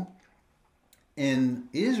legal in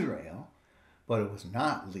Israel, but it was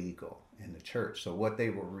not legal in the church. So what they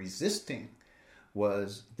were resisting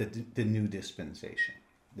was the new dispensation.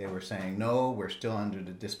 They were saying, no, we're still under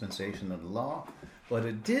the dispensation of the law. But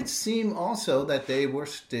it did seem also that they were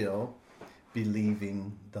still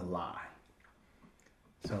believing the lie.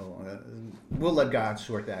 So we'll let God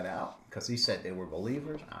sort that out, because he said they were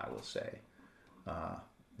believers. I will say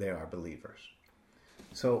they are believers.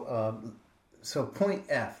 So point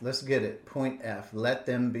F, let's get it. Point F, let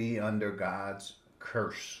them be under God's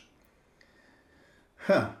curse.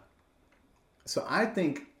 So I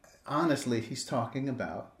think, honestly, he's talking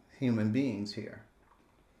about human beings here.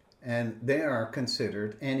 And they are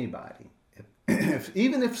considered anybody.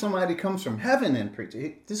 Even if somebody comes from heaven and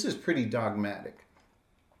preaches, this is pretty dogmatic,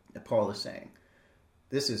 that Paul is saying.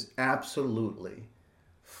 This is absolutely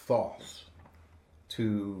false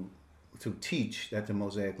to teach that the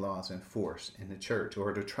Mosaic law is enforced in the church,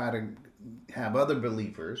 or to try to have other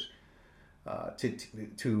believers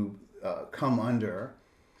to come under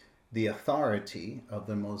the authority of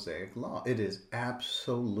the Mosaic law. It is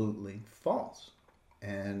absolutely false.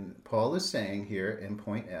 And Paul is saying here in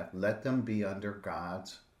point F, let them be under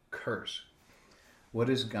God's curse. What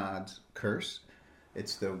is God's curse?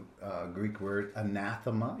 It's the Greek word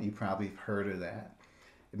anathema. You probably have heard of that.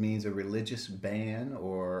 It means a religious ban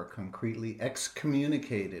or concretely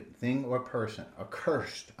excommunicated thing or person.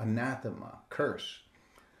 Accursed, anathema, curse.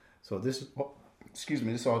 So this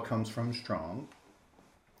all comes from Strong.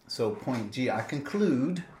 So point G, I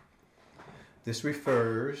conclude this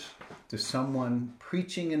refers to someone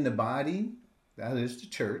preaching in the body, that is the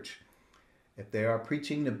church. If they are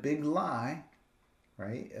preaching the big lie,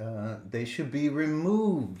 right, they should be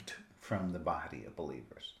removed from the body of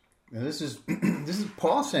believers. And this is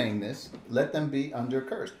Paul saying this, let them be under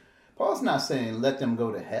curse. Paul's not saying let them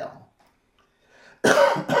go to hell.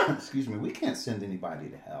 We can't send anybody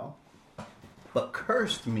to hell. But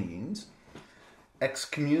cursed means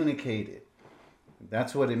excommunicated.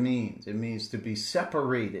 That's what it means. It means to be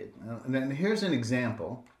separated. And then here's an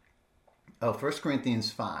example of 1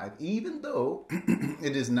 Corinthians 5, even though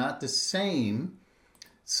it is not the same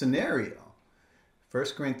scenario. 1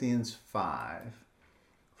 Corinthians 5,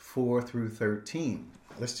 4 through 13.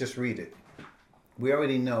 Let's just read it. We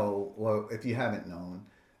already know, or if you haven't known,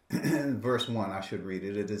 verse 1, I should read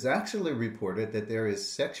it. It is actually reported that there is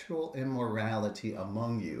sexual immorality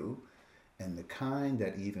among you, and the kind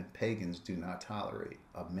that even pagans do not tolerate.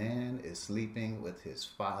 A man is sleeping with his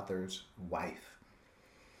father's wife.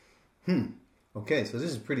 Okay, so this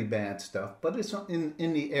is pretty bad stuff, but it's in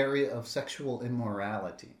the area of sexual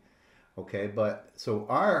immorality. Okay, but so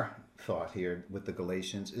our thought here with the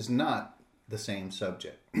Galatians is not the same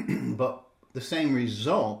subject, but the same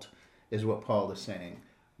result is what Paul is saying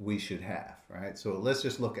we should have, right? So let's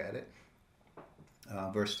just look at it.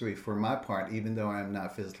 Verse 3, for my part, even though I am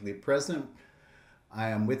not physically present, I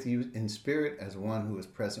am with you in spirit as one who is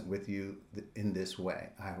present with you in this way.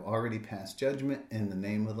 I have already passed judgment in the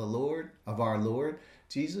name of our Lord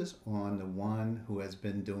Jesus, on the one who has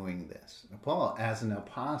been doing this. Now, Paul, as an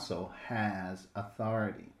apostle, has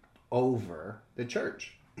authority over the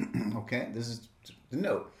church. Okay, this is the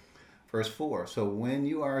note. Verse 4, so when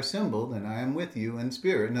you are assembled, and I am with you in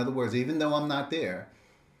spirit, in other words, even though I'm not there,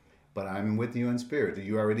 but I'm with you in spirit,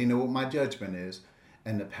 you already know what my judgment is,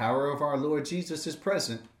 and the power of our Lord Jesus is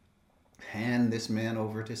present, hand this man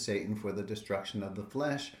over to Satan for the destruction of the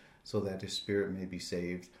flesh, so that his spirit may be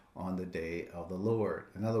saved on the day of the Lord.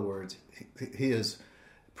 In other words, he has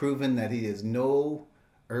proven that he is no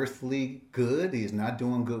earthly good. He is not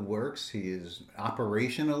doing good works. He is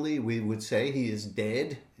operationally, we would say, he is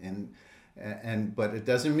dead, but it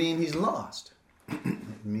doesn't mean he's lost.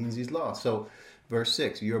 It means he's lost. So, verse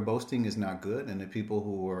 6: your boasting is not good, and the people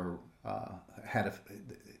who were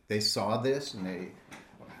they saw this and they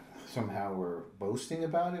somehow were boasting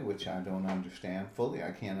about it, which I don't understand fully.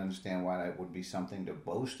 I can't understand why that would be something to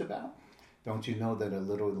boast about. Don't you know that a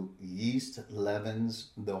little yeast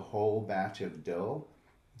leavens the whole batch of dough?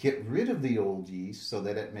 Get rid of the old yeast so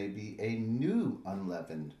that it may be a new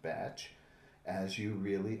unleavened batch, as you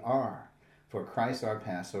really are. For Christ our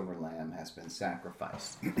Passover lamb has been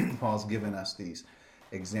sacrificed. Paul's given us these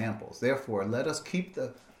examples. Therefore, let us keep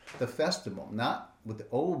the festival, not with the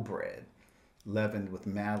old bread, leavened with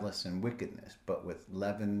malice and wickedness, but with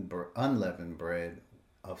unleavened bread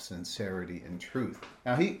of sincerity and truth.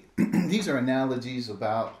 Now, these are analogies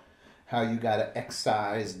about how you got to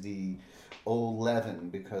excise the old leaven,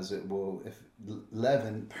 because if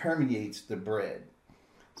leaven permeates the bread.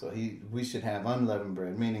 So we should have unleavened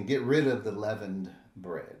bread, meaning get rid of the leavened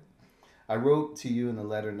bread. I wrote to you in the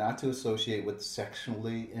letter not to associate with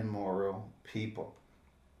sexually immoral people.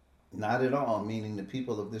 Not at all, meaning the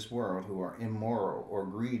people of this world who are immoral or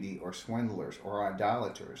greedy or swindlers or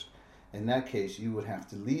idolaters. In that case, you would have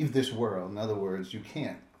to leave this world. In other words, you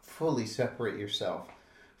can't fully separate yourself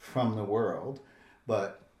from the world,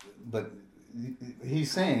 but he's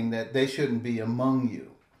saying that they shouldn't be among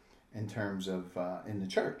you in terms of in the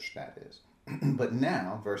church, that is. But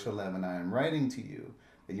now, verse 11, I am writing to you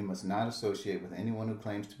that you must not associate with anyone who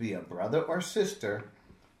claims to be a brother or sister,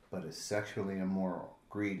 but is sexually immoral,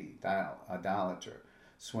 greedy, idolater,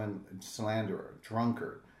 slanderer,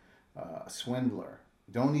 drunkard, swindler.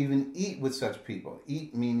 Don't even eat with such people.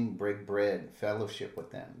 Eat meaning break bread, fellowship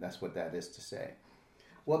with them. That's what that is to say.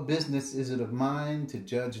 What business is it of mine to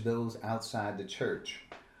judge those outside the church?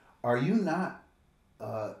 Are you not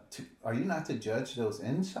to judge those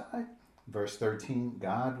inside? Verse 13,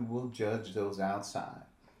 God will judge those outside.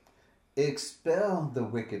 Expel the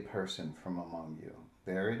wicked person from among you.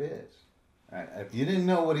 There it is. Right. If you didn't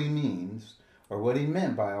know what he means or what he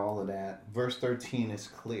meant by all of that, verse 13 is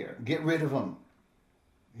clear. Get rid of him.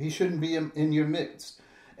 He shouldn't be in your midst.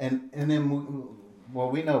 And then,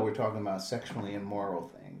 we know we're talking about sexually immoral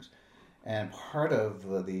things. And part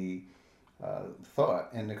of the thought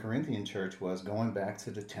in the Corinthian church was going back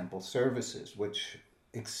to the temple services, which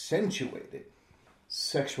accentuated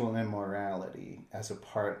sexual immorality as a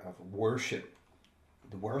part of worship.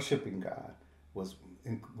 The worshiping God was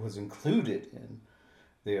included in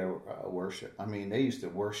their worship. I mean, they used to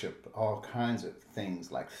worship all kinds of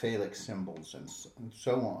things like phallic symbols and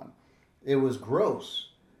so on. It was gross.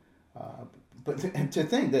 But to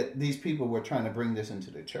think that these people were trying to bring this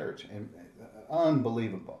into the church,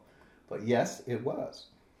 unbelievable. But yes, it was.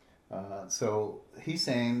 So he's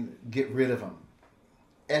saying, get rid of them.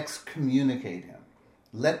 Excommunicate him.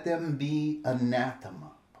 Let them be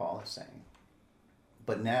anathema, Paul is saying.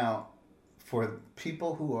 But now, for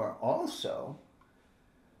people who are also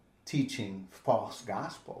teaching false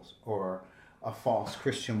gospels or a false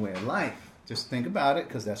Christian way of life, just think about it,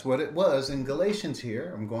 because that's what it was in Galatians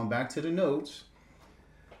here. I'm going back to the notes.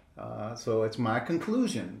 So it's my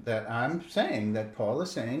conclusion that I'm saying that Paul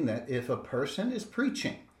is saying that if a person is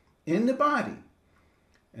preaching in the body,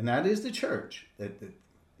 and that is the church, that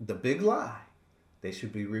the big lie, they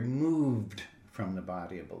should be removed from the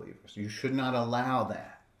body of believers. You should not allow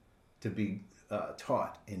that to be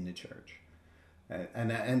taught in the church.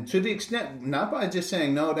 And to the extent, not by just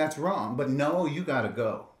saying, no, that's wrong, but no, you got to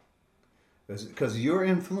go. Because your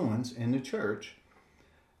influence in the church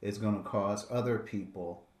is going to cause other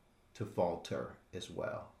people to falter as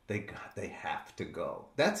well. They have to go.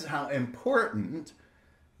 That's how important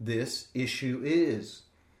this issue is.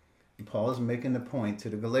 And Paul is making the point to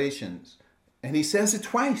the Galatians. And he says it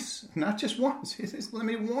twice, not just once. He says, let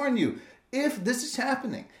me warn you, if this is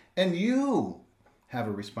happening, and you have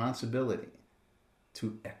a responsibility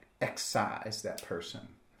to excise that person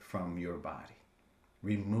from your body.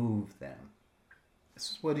 Remove them.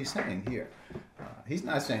 This is what he's saying here. He's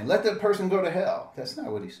not saying, let that person go to hell. That's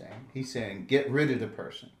not what he's saying. He's saying, get rid of the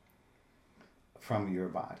person from your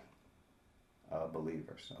body,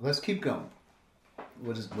 believers. So let's keep going.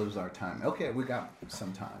 What is our time? Okay, we got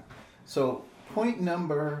some time. So point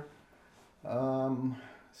number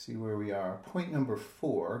See where we are. Point number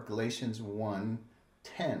 4, Galatians 1:10.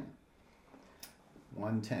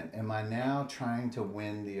 1:10. Am I now trying to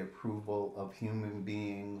win the approval of human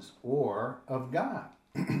beings or of God?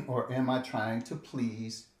 Or am I trying to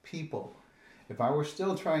please people? If I were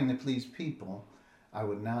still trying to please people, I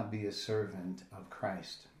would not be a servant of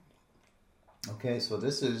Christ. Okay, so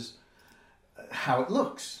this is how it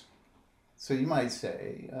looks. So you might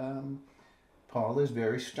say, Paul is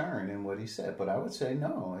very stern in what he said, but I would say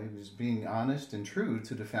no. He was being honest and true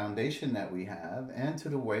to the foundation that we have and to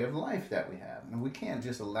the way of life that we have. And we can't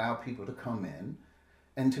just allow people to come in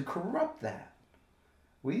and to corrupt that.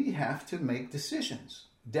 We have to make decisions,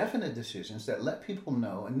 definite decisions that let people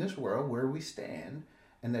know in this world where we stand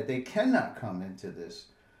and that they cannot come into this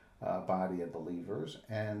body of believers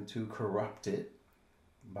and to corrupt it,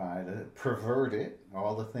 by to pervert it,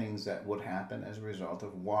 all the things that would happen as a result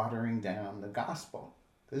of watering down the gospel.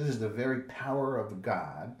 This is the very power of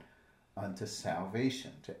God unto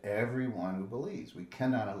salvation to everyone who believes. We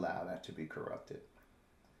cannot allow that to be corrupted.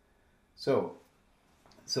 So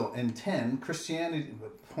in 10, Christianity,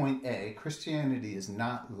 point A, Christianity is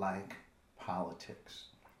not like politics.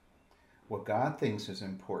 What God thinks is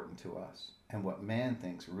important to us and what man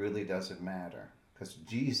thinks really doesn't matter, because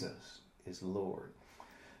Jesus is Lord.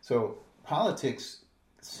 So politics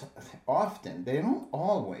often, they don't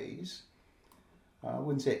always, I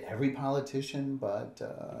wouldn't say every politician, but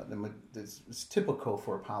it's typical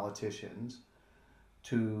for politicians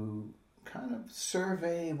to kind of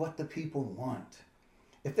survey what the people want.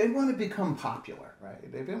 If they want to become popular, right?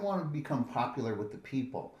 If they want to become popular with the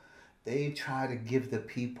people, they try to give the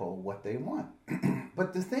people what they want.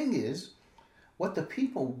 But the thing is, what the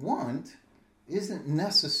people want isn't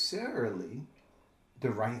necessarily the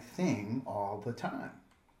right thing all the time.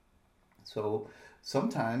 So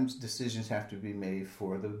sometimes decisions have to be made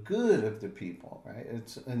for the good of the people, right?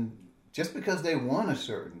 And just because they want a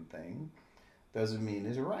certain thing doesn't mean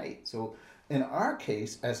it's right. So in our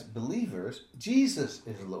case, as believers, Jesus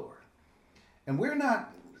is Lord. And we're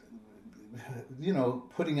not,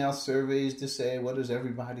 putting out surveys to say, what does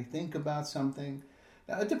everybody think about something?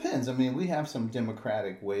 Now, it depends. I mean, we have some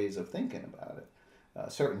democratic ways of thinking about it.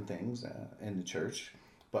 Certain things in the church,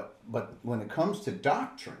 but when it comes to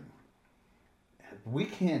doctrine, we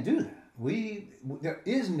can't do that. There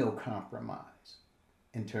is no compromise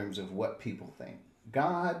in terms of what people think.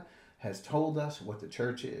 God has told us what the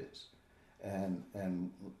church is and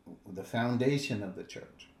the foundation of the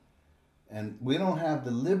church, and we don't have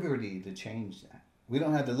the liberty to change that. We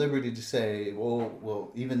don't have the liberty to say,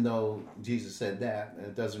 well, even though Jesus said that,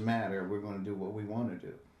 it doesn't matter. We're going to do what we want to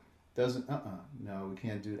do. No, we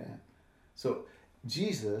can't do that. So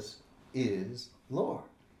Jesus is Lord,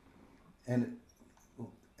 and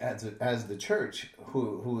as the church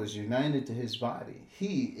who is united to His body,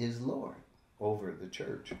 He is Lord over the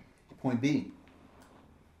church. Point B,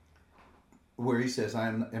 where He says,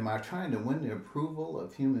 "Am I trying to win the approval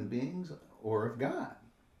of human beings or of God?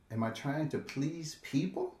 Am I trying to please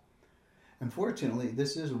people?" Unfortunately,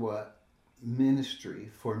 this is what ministry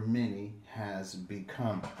for many has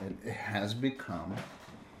become. It has become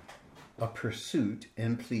a pursuit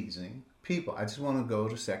in pleasing people. I just want to go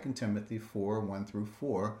to 2 Timothy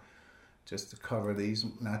 4:1-4, just to cover these.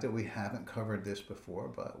 Not that we haven't covered this before,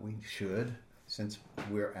 but we should, since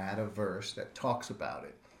we're at a verse that talks about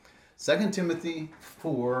it. 2 Timothy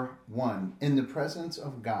 4:1, in the presence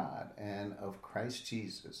of God and of Christ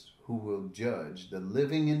Jesus, who will judge the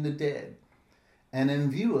living and the dead, and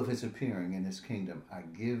in view of His appearing in His kingdom, I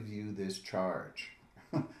give you this charge.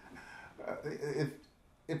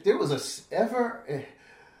 If there was ever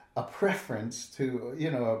a preference to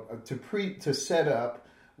to set up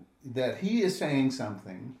that He is saying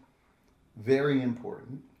something very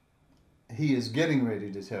important, He is getting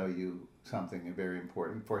ready to tell you something very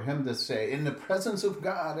important, for Him to say, in the presence of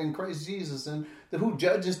God and Christ Jesus, and who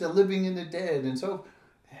judges the living and the dead. And so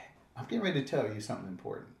I'm getting ready to tell you something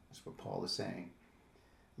important. That's what Paul is saying.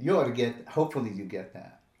 You ought to hopefully you get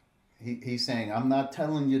that. He's saying, I'm not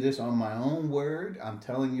telling you this on my own word. I'm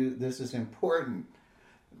telling you this is important.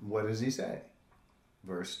 What does he say?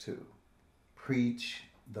 Verse 2. Preach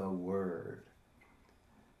the word.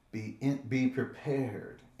 Be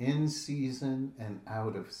prepared in season and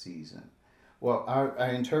out of season. Well, I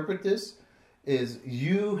interpret this is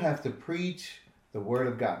you have to preach the word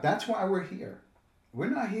of God. That's why we're here. We're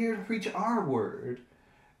not here to preach our word.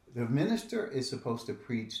 The minister is supposed to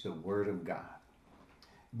preach the word of God.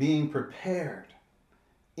 Being prepared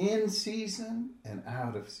in season and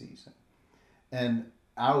out of season. And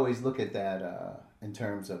I always look at that in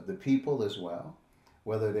terms of the people as well.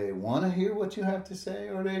 whether they want to hear what you have to say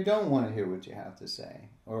or they don't want to hear what you have to say,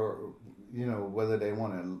 or whether they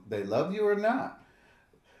love you or not.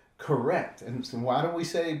 Correct. And so why do we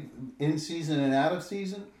say in season and out of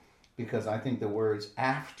season? Because I think the words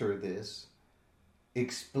after this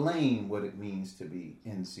explain what it means to be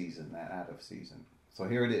in season and out of season. So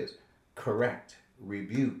here it is: correct,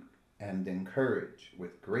 rebuke, and encourage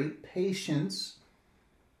with great patience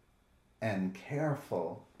and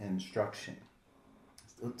careful instruction.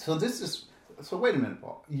 So wait a minute,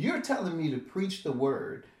 Paul. You're telling me to preach the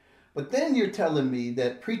word, but then you're telling me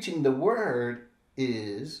that preaching the word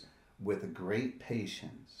is with great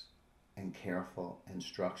patience and careful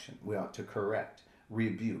instruction. We ought to correct,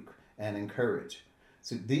 rebuke, and encourage.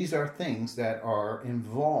 So these are things that are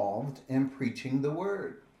involved in preaching the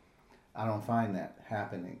word. I don't find that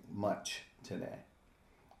happening much today.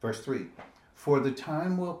 Verse 3, for the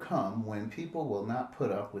time will come when people will not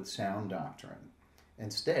put up with sound doctrine.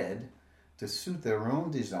 Instead, to suit their own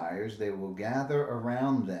desires, they will gather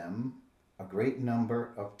around them a great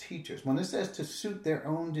number of teachers. When it says to suit their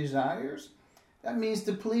own desires, that means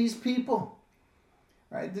to please people,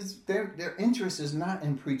 right? Their interest is not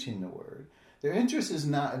in preaching the word. Their interest is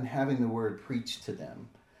not in having the word preached to them.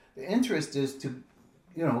 The interest is to,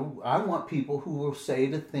 I want people who will say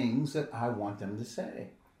the things that I want them to say.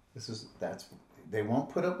 They won't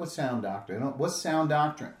put up with sound doctrine. What's sound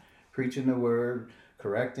doctrine? Preaching the word,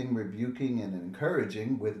 correcting, rebuking, and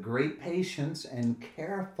encouraging with great patience and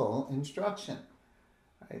careful instruction.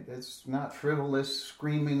 Right? It's not frivolous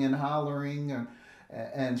screaming and hollering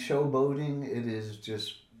and showboating. It is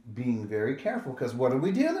just being very careful, because what are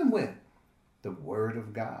we dealing with? The Word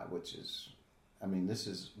of God, which is, this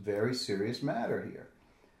is very serious matter here.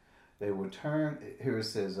 They will turn, here it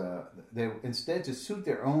says, instead to suit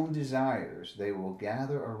their own desires, they will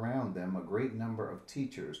gather around them a great number of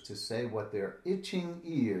teachers to say what their itching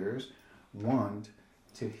ears want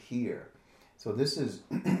to hear. So this is,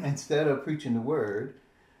 instead of preaching the word,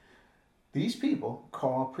 these people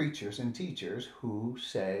call preachers and teachers who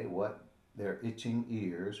say what their itching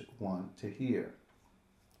ears want to hear.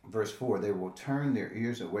 Verse 4, they will turn their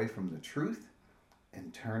ears away from the truth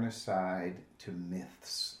and turn aside to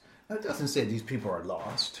myths. Now, it doesn't say these people are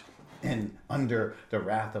lost and under the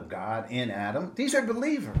wrath of God in Adam. These are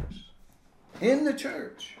believers in the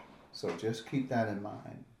church. So just keep that in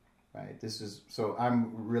mind, right? So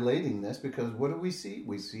I'm relating this because what do we see?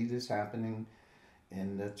 We see this happening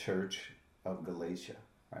in the church of Galatia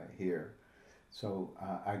right here. So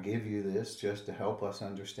I give you this just to help us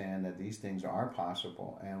understand that these things are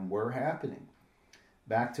possible and were happening.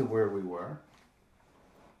 Back to where we were.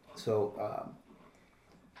 So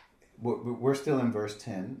we're still in verse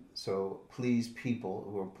 10. So please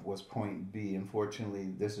people was point B.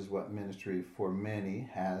 Unfortunately, this is what ministry for many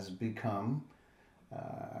has become.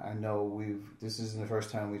 I know this isn't the first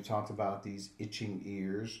time we've talked about these itching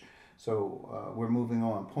ears. So we're moving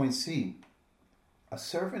on. Point C. A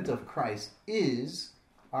servant of Christ is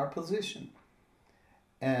our position.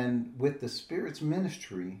 And with the Spirit's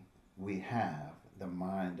ministry, we have the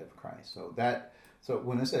mind of Christ. So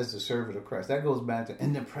when it says the servant of Christ, that goes back to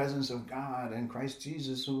in the presence of God and Christ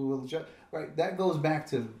Jesus who will judge. Right? That goes back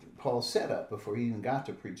to Paul's setup before he even got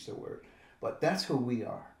to preach the word. But that's who we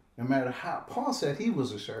are. No matter how. Paul said he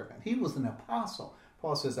was a servant. He was an apostle.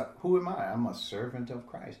 Paul says, who am I? I'm a servant of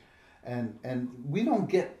Christ. And we don't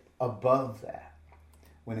get above that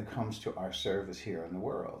when it comes to our service here in the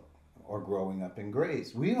world or growing up in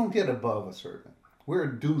grace. We don't get above a servant. We're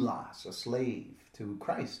a doulos, a slave to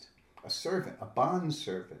Christ, a servant, a bond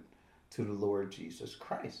servant to the Lord Jesus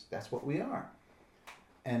Christ. That's what we are.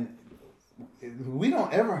 And we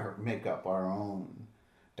don't ever make up our own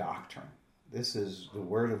doctrine. This is the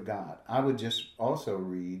Word of God. I would just also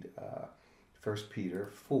read 1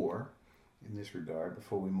 Peter 4 in this regard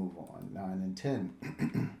before we move on, 9 and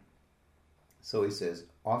 10. So he says,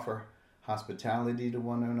 offer hospitality to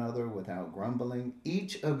one another without grumbling.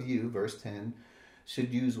 Each of you, verse 10,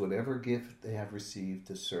 should use whatever gift they have received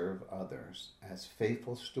to serve others as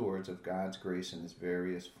faithful stewards of God's grace in its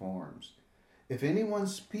various forms. If anyone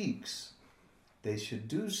speaks, they should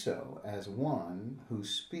do so as one who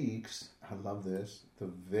speaks, I love this, the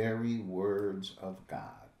very words of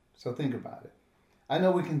God. So think about it. I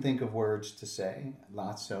know we can think of words to say,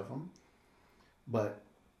 lots of them, but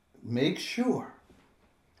make sure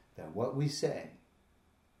that what we say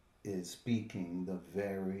is speaking the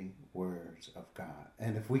very words of God.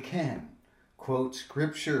 And if we can, quote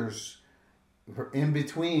scriptures in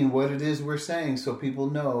between what it is we're saying so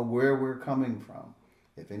people know where we're coming from.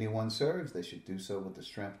 If anyone serves, they should do so with the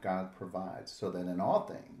strength God provides, so that in all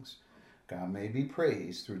things God may be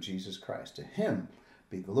praised through Jesus Christ. To him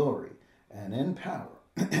be glory and in power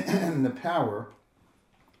and the power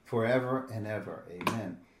forever and ever.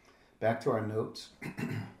 Amen. Back to our notes.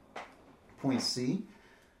 Point C,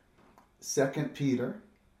 2 Peter.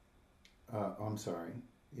 I'm sorry.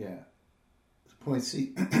 Yeah. Point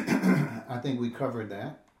C. I think we covered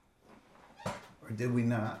that. Or did we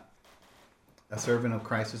not? A servant of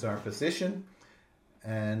Christ is our position.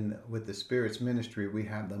 And with the Spirit's ministry, we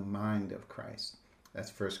have the mind of Christ. That's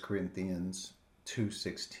 1 Corinthians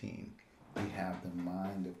 2:16. We have the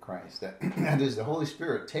mind of Christ. That is, the Holy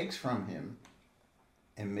Spirit takes from him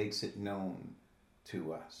and makes it known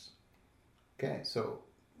to us. Okay, so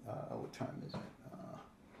what time is it?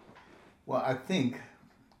 Well, I think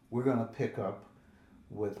we're going to pick up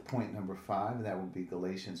with point number 5. That would be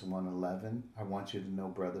Galatians 1:11. I want you to know,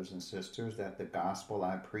 brothers and sisters, that the gospel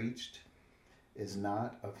I preached is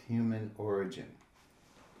not of human origin.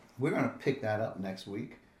 We're going to pick that up next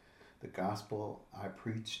week. The gospel I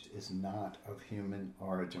preached is not of human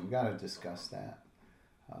origin. We've got to discuss that.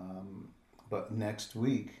 But next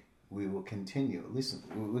week, we will continue. Listen,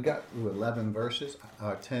 we got 11 verses,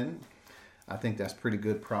 10. I think that's pretty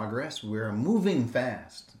good progress. We're moving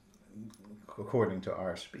fast, according to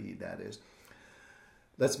our speed, that is.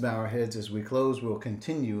 Let's bow our heads as we close. We'll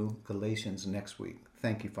continue Galatians next week.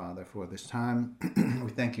 Thank you, Father, for this time. We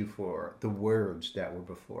thank you for the words that were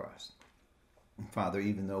before us. Father,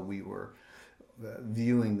 even though we were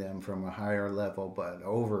viewing them from a higher level, but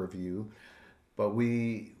overview, but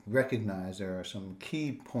we recognize there are some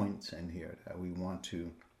key points in here that we want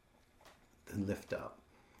to lift up.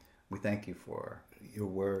 We thank you for your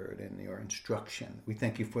word and your instruction. We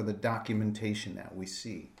thank you for the documentation that we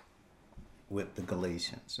see with the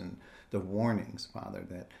Galatians and the warnings, Father,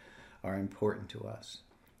 that are important to us,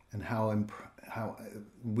 and how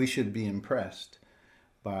we should be impressed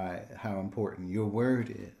by how important your word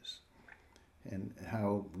is, and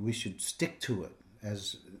how we should stick to it,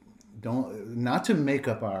 as not to make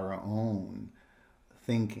up our own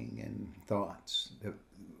thinking and thoughts,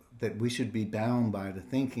 that we should be bound by the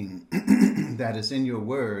thinking that is in your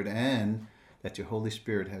word and that your Holy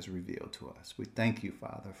Spirit has revealed to us. We thank you,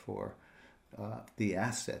 Father, for the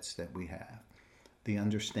assets that we have, the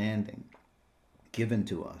understanding given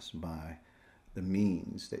to us by the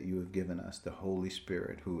means that you have given us, the Holy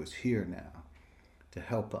Spirit, who is here now to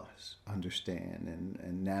help us understand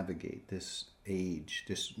and navigate this age,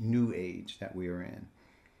 this new age that we are in.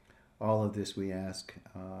 All of this we ask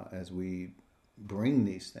as we bring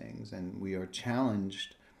these things, and we are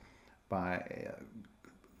challenged by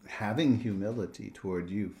having humility toward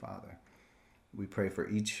you, Father. We pray for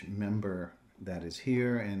each member that is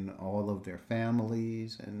here and all of their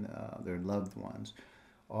families and their loved ones.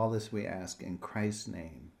 All this we ask in Christ's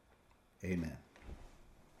name. Amen.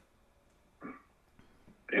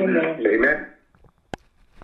 Amen. Amen.